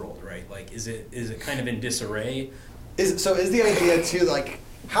of the world, right? Like is it kind of in disarray? Is the idea too like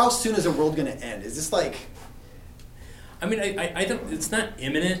how soon is the world going to end? Is this like? I mean, I don't. It's not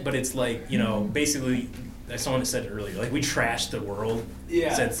imminent, but it's like basically, as someone said earlier, like we trashed the world.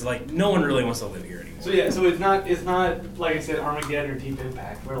 Yeah. So it's like no one really wants to live here anymore. So it's not like I said Armageddon or Deep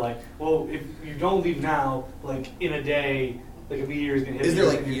Impact. Where like, well, if you don't leave now, like in a day, like a meteor is gonna hit. Is you there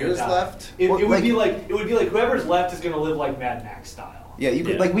like and you're years gonna die. left? It would be like whoever's left is gonna live like Mad Max style. Yeah, you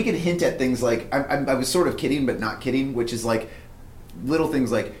could like we could hint at things like I was sort of kidding but not kidding, which is like little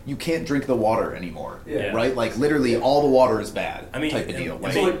things like you can't drink the water anymore, right? Like literally all the water is bad. I mean, type of deal.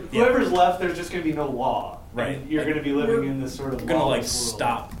 So like whoever's left, there's just gonna be no law. Right. And you're gonna be living in this sort of. We're gonna like lawless world.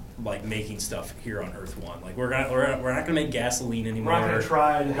 stop like making stuff here on Earth 1. Like we're not gonna make gasoline anymore. We're not gonna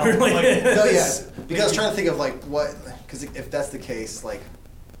try to help. We're like- No, yes. Because I was trying to think of like what, because if that's the case, like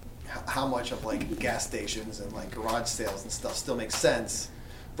how much of like gas stations and like garage sales and stuff still makes sense,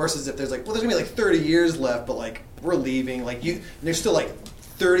 versus if there's like, well, there's gonna be like 30 years left, but like we're leaving, like and there's still like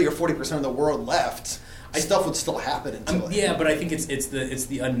 30 or 40% of the world left. Stuff would still happen until. Yeah, but I think it's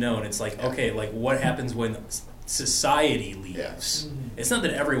the unknown. It's like okay, like what happens when society leaves? It's not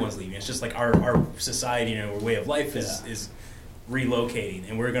that everyone's leaving. It's just like our society and our way of life is relocating,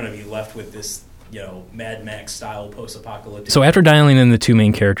 and we're going to be left with this Mad Max style post-apocalyptic. So after dialing in the two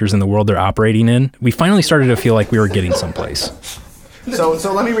main characters in the world they're operating in, we finally started to feel like we were getting someplace. So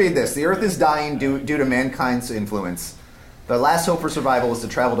let me read this. The Earth is dying due to mankind's influence. The last hope for survival is to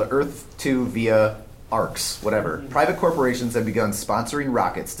travel to Earth 2 via arcs, whatever. Private corporations have begun sponsoring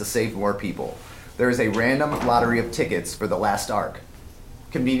rockets to save more people. There is a random lottery of tickets for the last arc,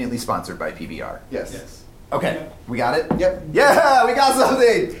 conveniently sponsored by PBR. Yes. Okay, we got it? Yep. Yeah, we got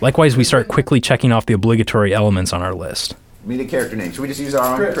something! Likewise, we start quickly checking off the obligatory elements on our list. We need a character name. Should we just use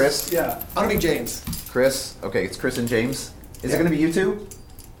our own? Chris? Yeah. I'm gonna be James. Chris? Okay, it's Chris and James. Is it gonna be you two?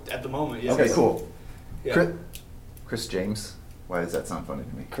 At the moment, yes. Okay, cool. Yeah. Chris James? Why does that sound funny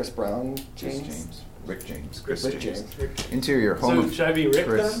to me? Chris Brown, Chris James. James. Rick James. Rick James. Interior, home So of should I be Rick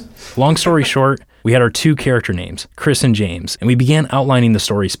Chris. then? Long story short, we had our two character names, Chris and James, and we began outlining the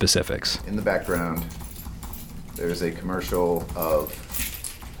story specifics. In the background, there's a commercial of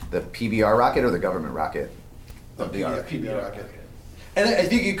The PBR rocket or the government rocket? The PBR rocket. And I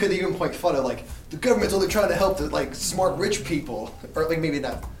think you could even point fun at like the government's only trying to help the like smart rich people, or like maybe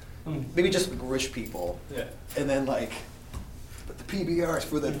not, maybe just like, rich people. Yeah. And then like, but the PBR is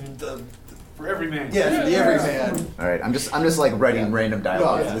for the for every man. Yeah, for the every man. All right, I'm just like writing random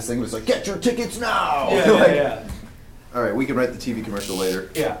dialogue. Yeah. This thing was like, get your tickets now. Yeah, Like, yeah. All right, we can write the TV commercial later.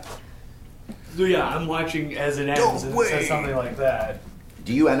 Yeah. So yeah, I'm watching as it ends, and it says something like that.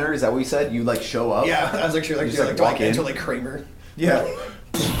 Do you enter? Is that what you said? You like show up? Yeah, I was actually like, You just, like walk in? enter like Kramer. Yeah.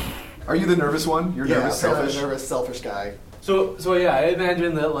 Are you the nervous one? You're nervous, selfish. Nervous, selfish guy. So yeah, I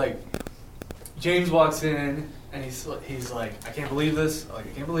imagine that like James walks in and he's like, I can't believe this. Like, I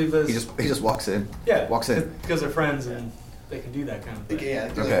can't believe this. He just walks in. Yeah, Walks in. because they're friends and they can do that kind of thing. Yeah,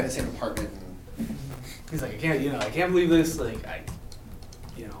 they're like in the same apartment. He's like, I can't believe this. Like, I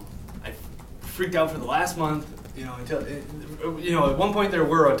freaked out for the last month. Until at one point there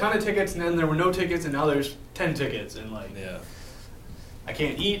were a ton of tickets, and then there were no tickets, and now there's 10 tickets, and like, I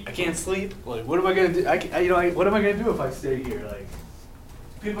can't eat, I can't sleep. Like, what am I gonna do? What am I gonna do if I stay here? Like,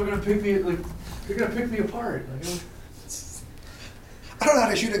 people are gonna pick me. Like, they're gonna pick me apart. Like, I don't know how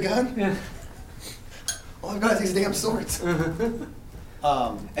to shoot a gun. Yeah. All I've got is these damn swords.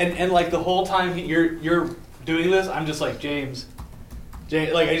 And like the whole time you're doing this, I'm just like James,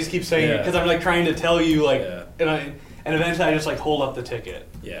 like I just keep saying it because I'm like trying to tell you like, and eventually I just like hold up the ticket.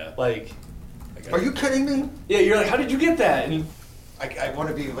 Yeah. Like, are you kidding me? Yeah, you're like, how did you get that? And I want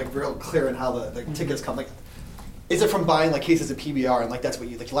to be like real clear in how the tickets come. Like, is it from buying like cases of PBR and like that's what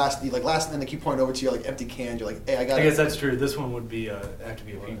you like last and then they keep pointing over to your like empty cans? You're like, hey, I got. I guess that's true. This one would be have to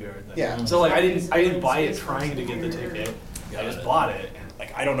be a PBR thing. Yeah. So like I didn't buy it trying to get the ticket. I just bought it. And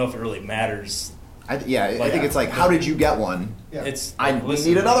like I don't know if it really matters. I think it's like, how did you get one? Yeah. It's we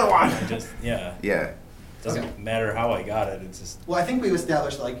need another one. Yeah. Doesn't matter how I got it. It's just. Well, I think we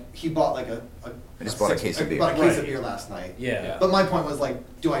established like he bought like I just bought a case of beer. Bought a case of beer last night. Yeah. But my point was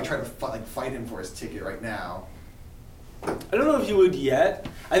like, do I try to fight him for his ticket right now? I don't know if you would yet.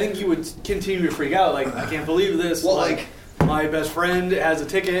 I think you would continue to freak out. Like, I can't believe this. Well, like my best friend has a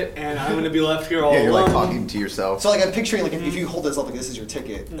ticket, and I'm going to be left here all you're alone. like talking to yourself. So like I'm picturing like if you hold this up like this is your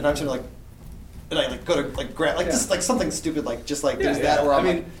ticket, and I'm trying to like. And I like go to like grab like just like something stupid like just like there's that where I'm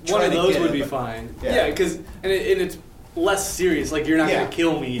I mean, like, one trying of to those get would it, be but- fine. Yeah. Yeah, because and it's less serious. Like you're not going to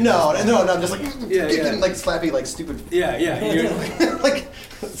kill me. No, I'm just like yeah. like slappy like stupid. Yeah. You're, like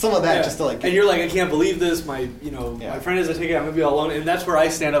some of that just to like. And you're like, I can't believe this. My my friend has a ticket. I'm gonna be all alone. And that's where I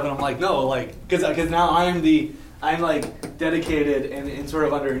stand up and I'm like, no, like because now I'm like dedicated and sort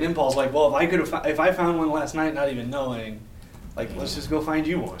of under an impulse. Like, well, if I found one last night, not even knowing. Like, let's just go find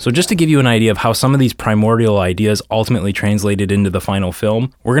you one. So just to give you an idea of how some of these primordial ideas ultimately translated into the final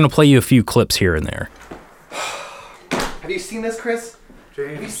film, we're going to play you a few clips here and there. Have you seen this, Chris?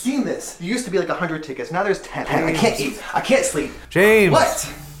 James. Have you seen this? There used to be like 100 tickets. Now there's 10. I can't eat. I can't sleep. James. What?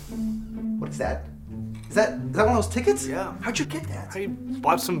 What is that? Is that one of those tickets? Yeah. How'd you get that? I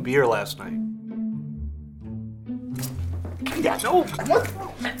bought some beer last night. Yeah, no. What?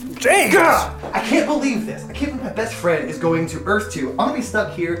 James! God, I can't believe this. I can't believe my best friend is going to Earth 2. I'm gonna be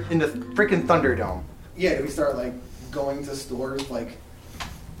stuck here in the freaking Thunderdome. Yeah, do we start like going to stores like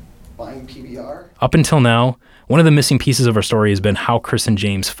buying PBR? Up until now, one of the missing pieces of our story has been how Chris and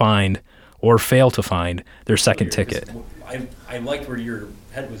James find, or fail to find, their second ticket. I liked where your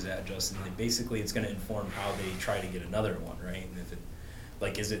head was at, Justin. Like, basically, it's going to inform how they try to get another one, right? And if it,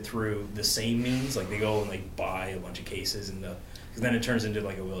 like, is it through the same means? Like, they go and like buy a bunch of cases, and because then it turns into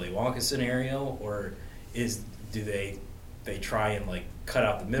like a Willy Wonka scenario, or do they try and like cut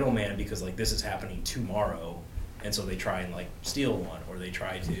out the middleman because like this is happening tomorrow, and so they try and like steal one, or they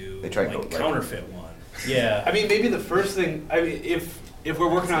try to counterfeit one. Yeah, I mean, maybe the first thing. I mean, if we're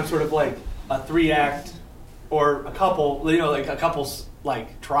working on sort of like a 3-act or a couple, like a couple's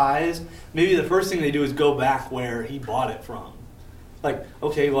like tries, maybe the first thing they do is go back where he bought it from. Like,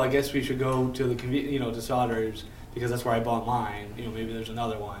 okay, well, I guess we should go to the to Sauter's because that's where I bought mine. Maybe there's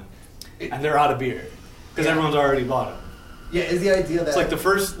another one, and they're out of beer because everyone's already bought them. Yeah, is the idea that it's like the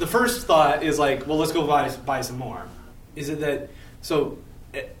first thought is like, well, let's go buy some more. Is it that so?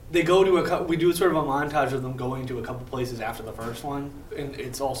 They go to we do sort of a montage of them going to a couple places after the first one, and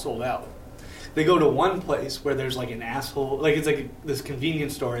it's all sold out. They go to one place where there's like an asshole, like it's like this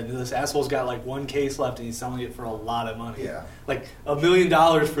convenience store, and this asshole's got like one case left, and he's selling it for a lot of money. Yeah, like $1 million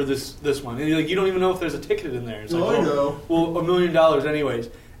for this one, and you're like, you don't even know if there's a ticket in there. It's like, I know. Well, $1 million anyways,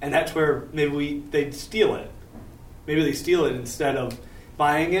 and that's where maybe they'd steal it. Maybe they steal it instead of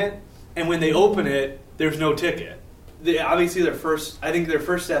buying it, and when they open it, there's no ticket. Obviously, their first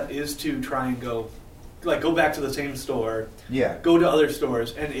step is to try and go like go back to the same store. Yeah. Go to other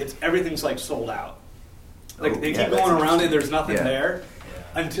stores, and everything's like sold out. Like they keep going around and there's nothing there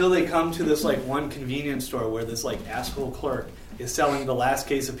until they come to this like one convenience store where this like asshole clerk is selling the last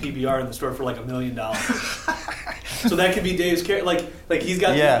case of PBR in the store for like $1 million. So that could be Dave's character. Like he's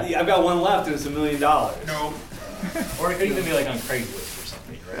got. I've got one left and it's $1 million. No. Or it could even be like on Craigslist or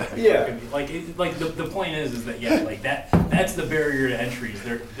something, right? Yeah. Like the point is that like that's the barrier to entry.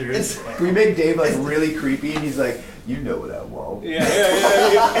 There is. Like, we make Dave like really creepy, and he's like, you know what I want. Yeah.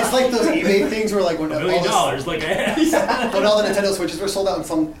 It's like those eBay things where like when $1 million, like ass. when all the Nintendo Switches were sold out and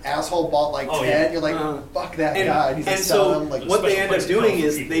some asshole bought like 10, you're like, fuck that guy. And he's and like so selling them, like, what they end up doing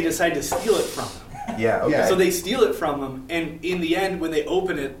is they decide to steal it from him. Yeah. Okay. So they steal it from him, and in the end, when they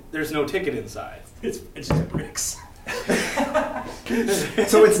open it, there's no ticket inside. It's just bricks.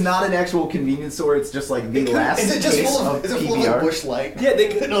 So it's not an actual convenience store. It's just like the last is it just case full of, of is it PBR. full of like Bush Light? Yeah, they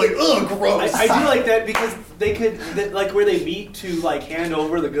could. They're like, ugh, gross. I do like that because they could, like where they meet to like hand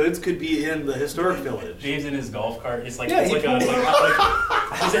over the goods could be in the historic village. Dave's in his golf cart. It's like, Yeah, it's like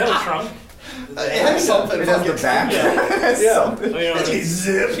does it have a trunk? It has something. It has the back. Something. He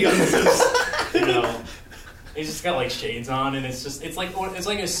zips. You know, he's just got like shades on, and it's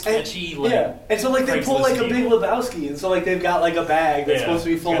like a sketchy and so like they pull like a Big Lebowski, and so like they've got like a bag that's supposed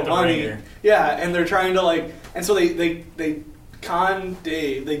to be full of money. And they're trying to like, and so they con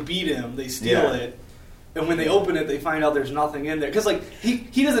Dave, they beat him, they steal it. And when they open it, they find out there's nothing in there because, like,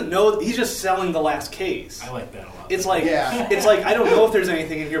 he doesn't know. He's just selling the last case. I like that a lot. It's like it's like I don't know if there's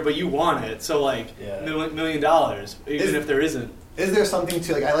anything in here, but you want it, so like $1 million, even if there isn't. Is there something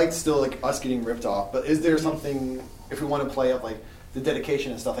to like? I like still like us getting ripped off, but is there something if we want to play up like the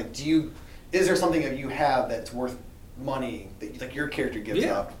dedication and stuff? Like, is there something that you have that's worth money that like your character gives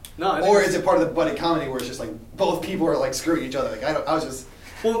up? No, or is it part of the buddy comedy where it's just like both people are like screwing each other? Like I was just.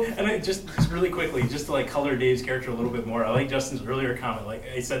 Well, and I just really quickly, just to like color Dave's character a little bit more, I like Justin's earlier comment. Like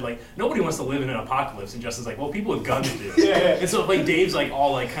he said, like nobody wants to live in an apocalypse, and Justin's like, well, people with guns do. And so like Dave's like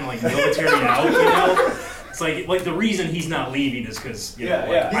all like kind of like military out, you know. It's like the reason he's not leaving is because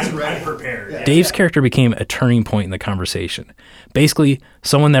I'm prepared. Yeah. Dave's character became a turning point in the conversation. Basically,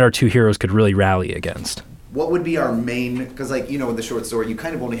 someone that our two heroes could really rally against. What would be our main? Because like in the short story, you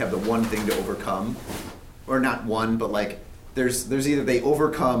kind of only have the one thing to overcome, or not one, but like. There's either they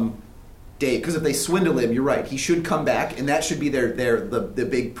overcome Dave, because if they swindle him, you're right, he should come back, and that should be the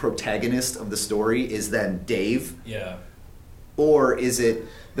big protagonist of the story is then Dave. Yeah. Or is it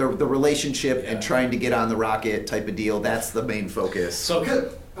the relationship and trying to get on the rocket type of deal? That's the main focus. So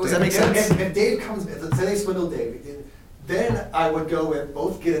does that make sense? If Dave comes, say they swindle Dave, then I would go with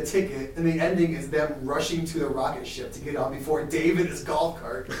both get a ticket, and the ending is them rushing to the rocket ship to get on before Dave in his golf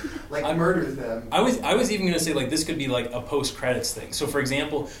cart murders them. I was even going to say like this could be like a post-credits thing. So for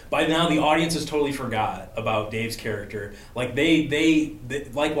example, by now the audience has totally forgot about Dave's character. Like they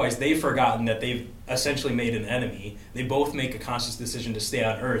likewise they've forgotten that they've essentially made an enemy. They both make a conscious decision to stay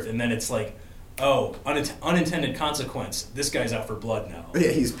on Earth, and then it's like, oh, unintended consequence. This guy's out for blood now.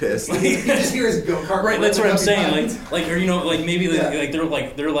 Yeah, he's pissed. You just hear his go-kart. Right, that's what I'm saying. Like, or maybe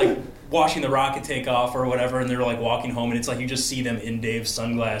they're watching the rocket take off or whatever, and they're like walking home, and it's like you just see them in Dave's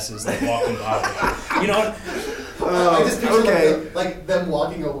sunglasses, like walking by. You know what? I just picture like them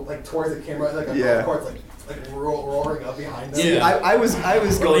walking like towards the camera, like a golf cart, like roaring up behind them. Yeah, I was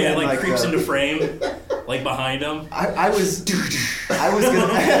going like creeps into frame, like behind them. I was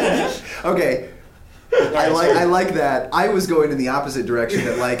gonna. Okay. I like that. I was going in the opposite direction.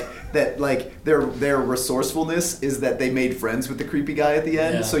 That their resourcefulness is that they made friends with the creepy guy at the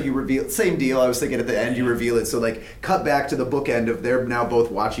end. Yeah. So you reveal same deal. I was thinking at the end you reveal it. So like cut back to the bookend of they're now both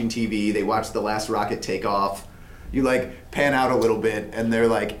watching TV. They watch the last rocket take off. You like pan out a little bit and they're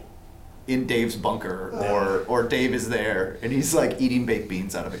like in Dave's bunker or Dave is there and he's like eating baked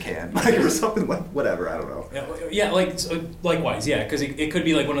beans out of a can or something like whatever, I don't know. Yeah, like likewise, yeah, because it could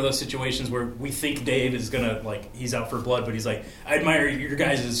be like one of those situations where we think Dave is gonna like he's out for blood, but he's like, I admire your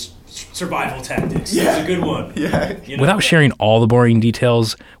guys' survival tactics. Yeah. It's a good one. Yeah. You know? Without sharing all the boring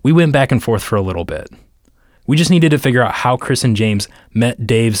details, we went back and forth for a little bit. We just needed to figure out how Chris and James met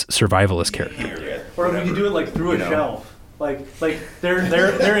Dave's survivalist character. Or we could do it like through a shelf. Like they're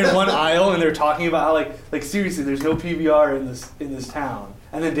in one aisle and they're talking about how like seriously there's no PBR in this town,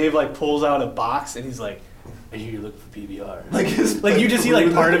 and then Dave like pulls out a box and he's like, I hear you're looking for PBR. Like you just see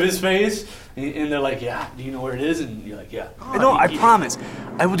like part of his face and they're like, yeah, do you know where it is? And you're like, yeah. No, I promise.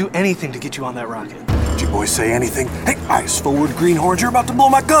 I will do anything to get you on that rocket. Did you boys say anything? Hey, ice forward, greenhorns, you're about to blow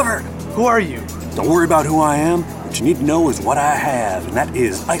my cover. Who are you? Don't worry about who I am. What you need to know is what I have, and that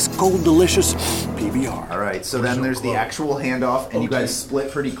is ice cold, delicious PBR. All right, so then there's the actual handoff, and you guys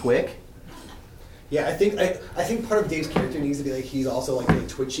split pretty quick. Yeah, I think part of Dave's character needs to be like he's also like really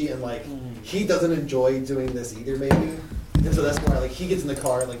twitchy and like he doesn't enjoy doing this either, maybe. And so that's why like he gets in the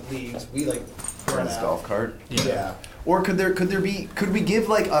car and like leaves. We like run his golf cart. Yeah. Or could we give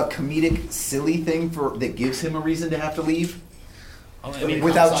like a comedic silly thing that gives him a reason to have to leave? I mean,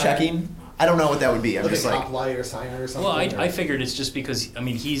 without checking? I don't know what that would be. I'm like just a like cop light or sign or something. Well, I figured it's just because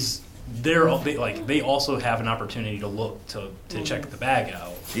they also have an opportunity to look to check the bag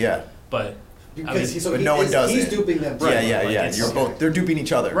out. Yeah. But because no one does he's it. duping them. Yeah. You're duping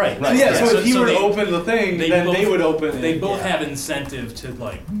each other. Right. Yeah. So if he were to open the thing, then they would open it. They both have incentive to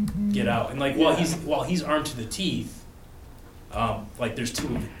like get out, and like while he's armed to the teeth. Like there's two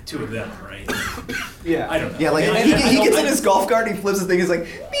of them, right? Yeah. I don't know. Yeah, like he gets in his golf cart, he flips the thing, he's like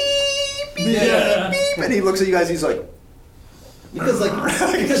beep, beep, beep, and he looks at you guys, he's like because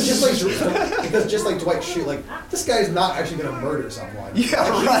just like Dwight Schrute, like this guy's not actually gonna murder someone. Yeah,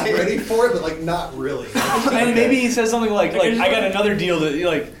 like, right. He's ready for it, but like not really. And maybe he says something like I got another deal that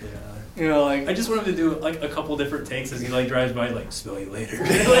like. You know, like I just want him to do like a couple different takes as he like drives by, like smell you later.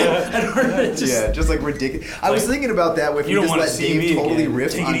 Just like ridiculous. I was thinking about that if we just let Dave totally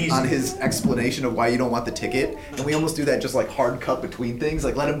riff on his explanation of why you don't want the ticket, and we almost do that just like hard cut between things,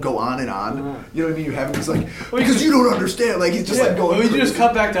 like let him go on and on. You know what I mean? You have him just like because you don't understand, like he's just like going. We just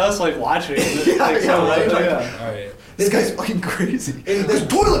cut back to us like watching. Right. This guy's fucking crazy. And there's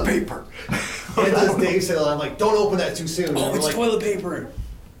toilet paper. And does Dave say, "I'm like, don't open that too soon." Oh, it's like, toilet paper.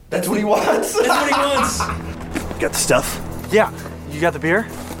 That's what he wants. That's what he wants. Got the stuff? Yeah. You got the beer?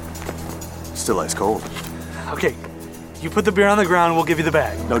 Still ice cold. Okay. You put the beer on the ground, we'll give you the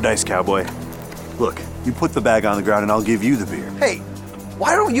bag. No dice, cowboy. Look, you put the bag on the ground and I'll give you the beer. Hey,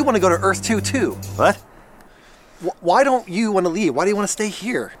 why don't you want to go to Earth 2 too? What? Why don't you want to leave? Why do you want to stay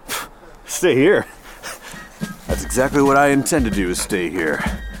here? Stay here? That's exactly what I intend to do, is stay here.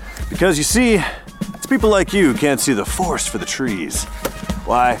 Because you see, it's people like you who can't see the forest for the trees.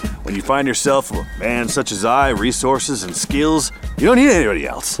 Why, when you find yourself a man such as I, resources and skills, you don't need anybody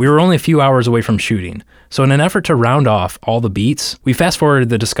else. We were only a few hours away from shooting, so in an effort to round off all the beats, we fast-forwarded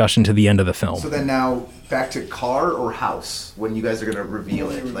the discussion to the end of the film. So then now, back to car or house, when you guys are going to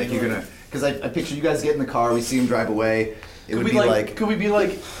reveal it. Like you're going to, because I picture you guys get in the car, we see him drive away. It would be like... Could we be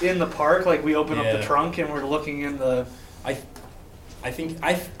like in the park, like we open up the trunk and we're looking in the... I think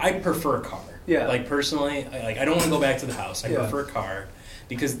I prefer a car. Yeah. Like personally, I don't want to go back to the house. I prefer a car.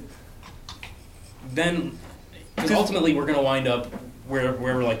 Because ultimately we're gonna wind up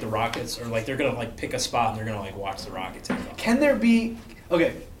wherever like the rockets, or like they're gonna like pick a spot and they're gonna like watch the rocket take off. Can there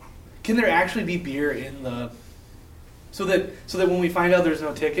actually be beer in the so that when we find out there's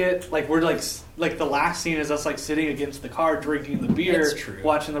no ticket, like we're like the last scene is us like sitting against the car drinking the beer, That's true.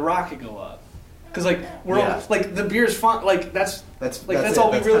 watching the rocket go up. Because like we're all, like the beer's fun. Like that's all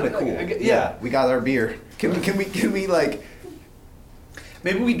we really cool. Yeah, we got our beer. Can we like?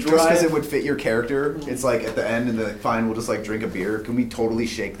 Maybe we Just drive. because it would fit your character, it's like at the end and then fine, we'll just like drink a beer. Can we totally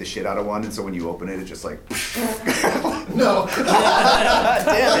shake the shit out of one, and so when you open it, it's just like no,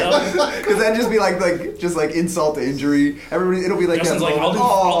 damn it, because that'd just be like insult to injury. Everybody, it'll be like Justin's like, I'll do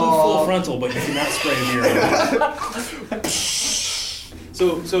full frontal, but you cannot spray beer.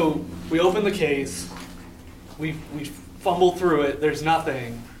 So we open the case, we fumble through it. There's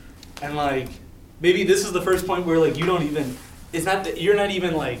nothing, and like maybe this is the first point where like you don't even. It's not that you're not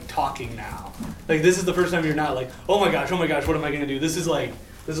even like talking now. Like this is the first time you're not like, oh my gosh, what am I gonna do? This is like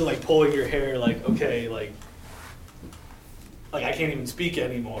pulling your hair. Like okay, like I can't even speak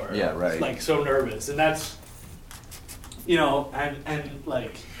anymore. Yeah, right. Like so nervous, and that's and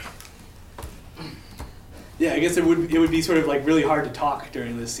like yeah, I guess it would be sort of like really hard to talk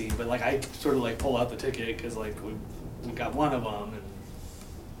during this scene, but like I sort of like pull out the ticket because like we got one of them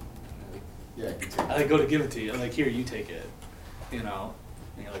and I like go to give it to you. I'm like, here, you take it. And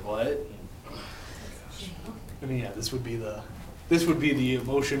you're like, what? I mean, yeah, this would be the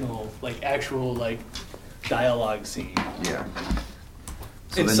emotional, like actual, like dialogue scene. Yeah.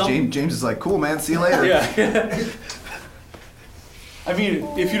 So then James is like, cool, man, see you later. Yeah. I mean,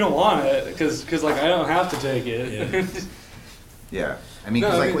 if you don't want it, because like I don't have to take it. Yeah. Yeah. I mean,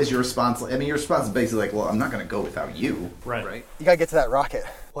 because is your response? I mean, your response is basically like, well, I'm not gonna go without you. Right. You gotta get to that rocket.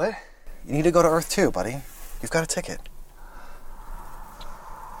 What? You need to go to Earth 2, buddy. You've got a ticket.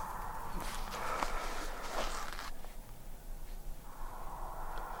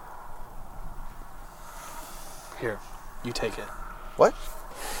 Here, you take it. What?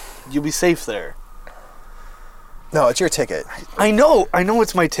 You'll be safe there. No, it's your ticket. I know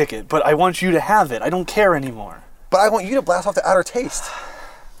it's my ticket, but I want you to have it. I don't care anymore. But I want you to blast off the outer taste.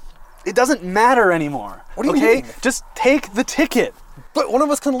 It doesn't matter anymore. What do you mean? Just take the ticket. But one of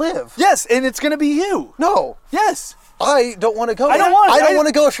us can live. Yes, and it's going to be you. No. Yes. I don't want to go. I don't want. I don't want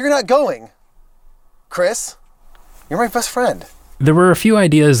to go if you're not going. Chris, you're my best friend. There were a few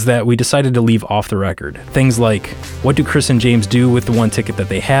ideas that we decided to leave off the record. Things like, what do Chris and James do with the one ticket that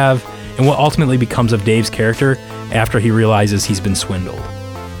they have, and what ultimately becomes of Dave's character after he realizes he's been swindled.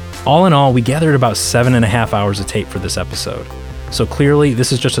 All in all, we gathered about 7.5 hours of tape for this episode, so clearly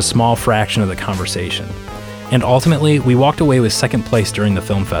this is just a small fraction of the conversation. And ultimately, we walked away with second place during the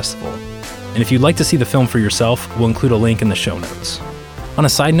film festival. And if you'd like to see the film for yourself, we'll include a link in the show notes. On a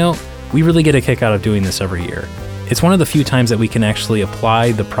side note, we really get a kick out of doing this every year. It's one of the few times that we can actually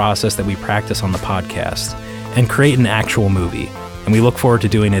apply the process that we practice on the podcast and create an actual movie, and we look forward to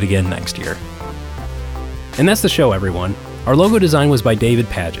doing it again next year. And that's the show, everyone. Our logo design was by David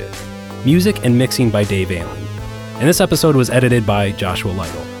Paget. Music and mixing by Dave Allen. And this episode was edited by Joshua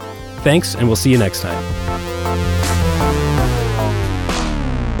Lytle. Thanks, and we'll see you next time.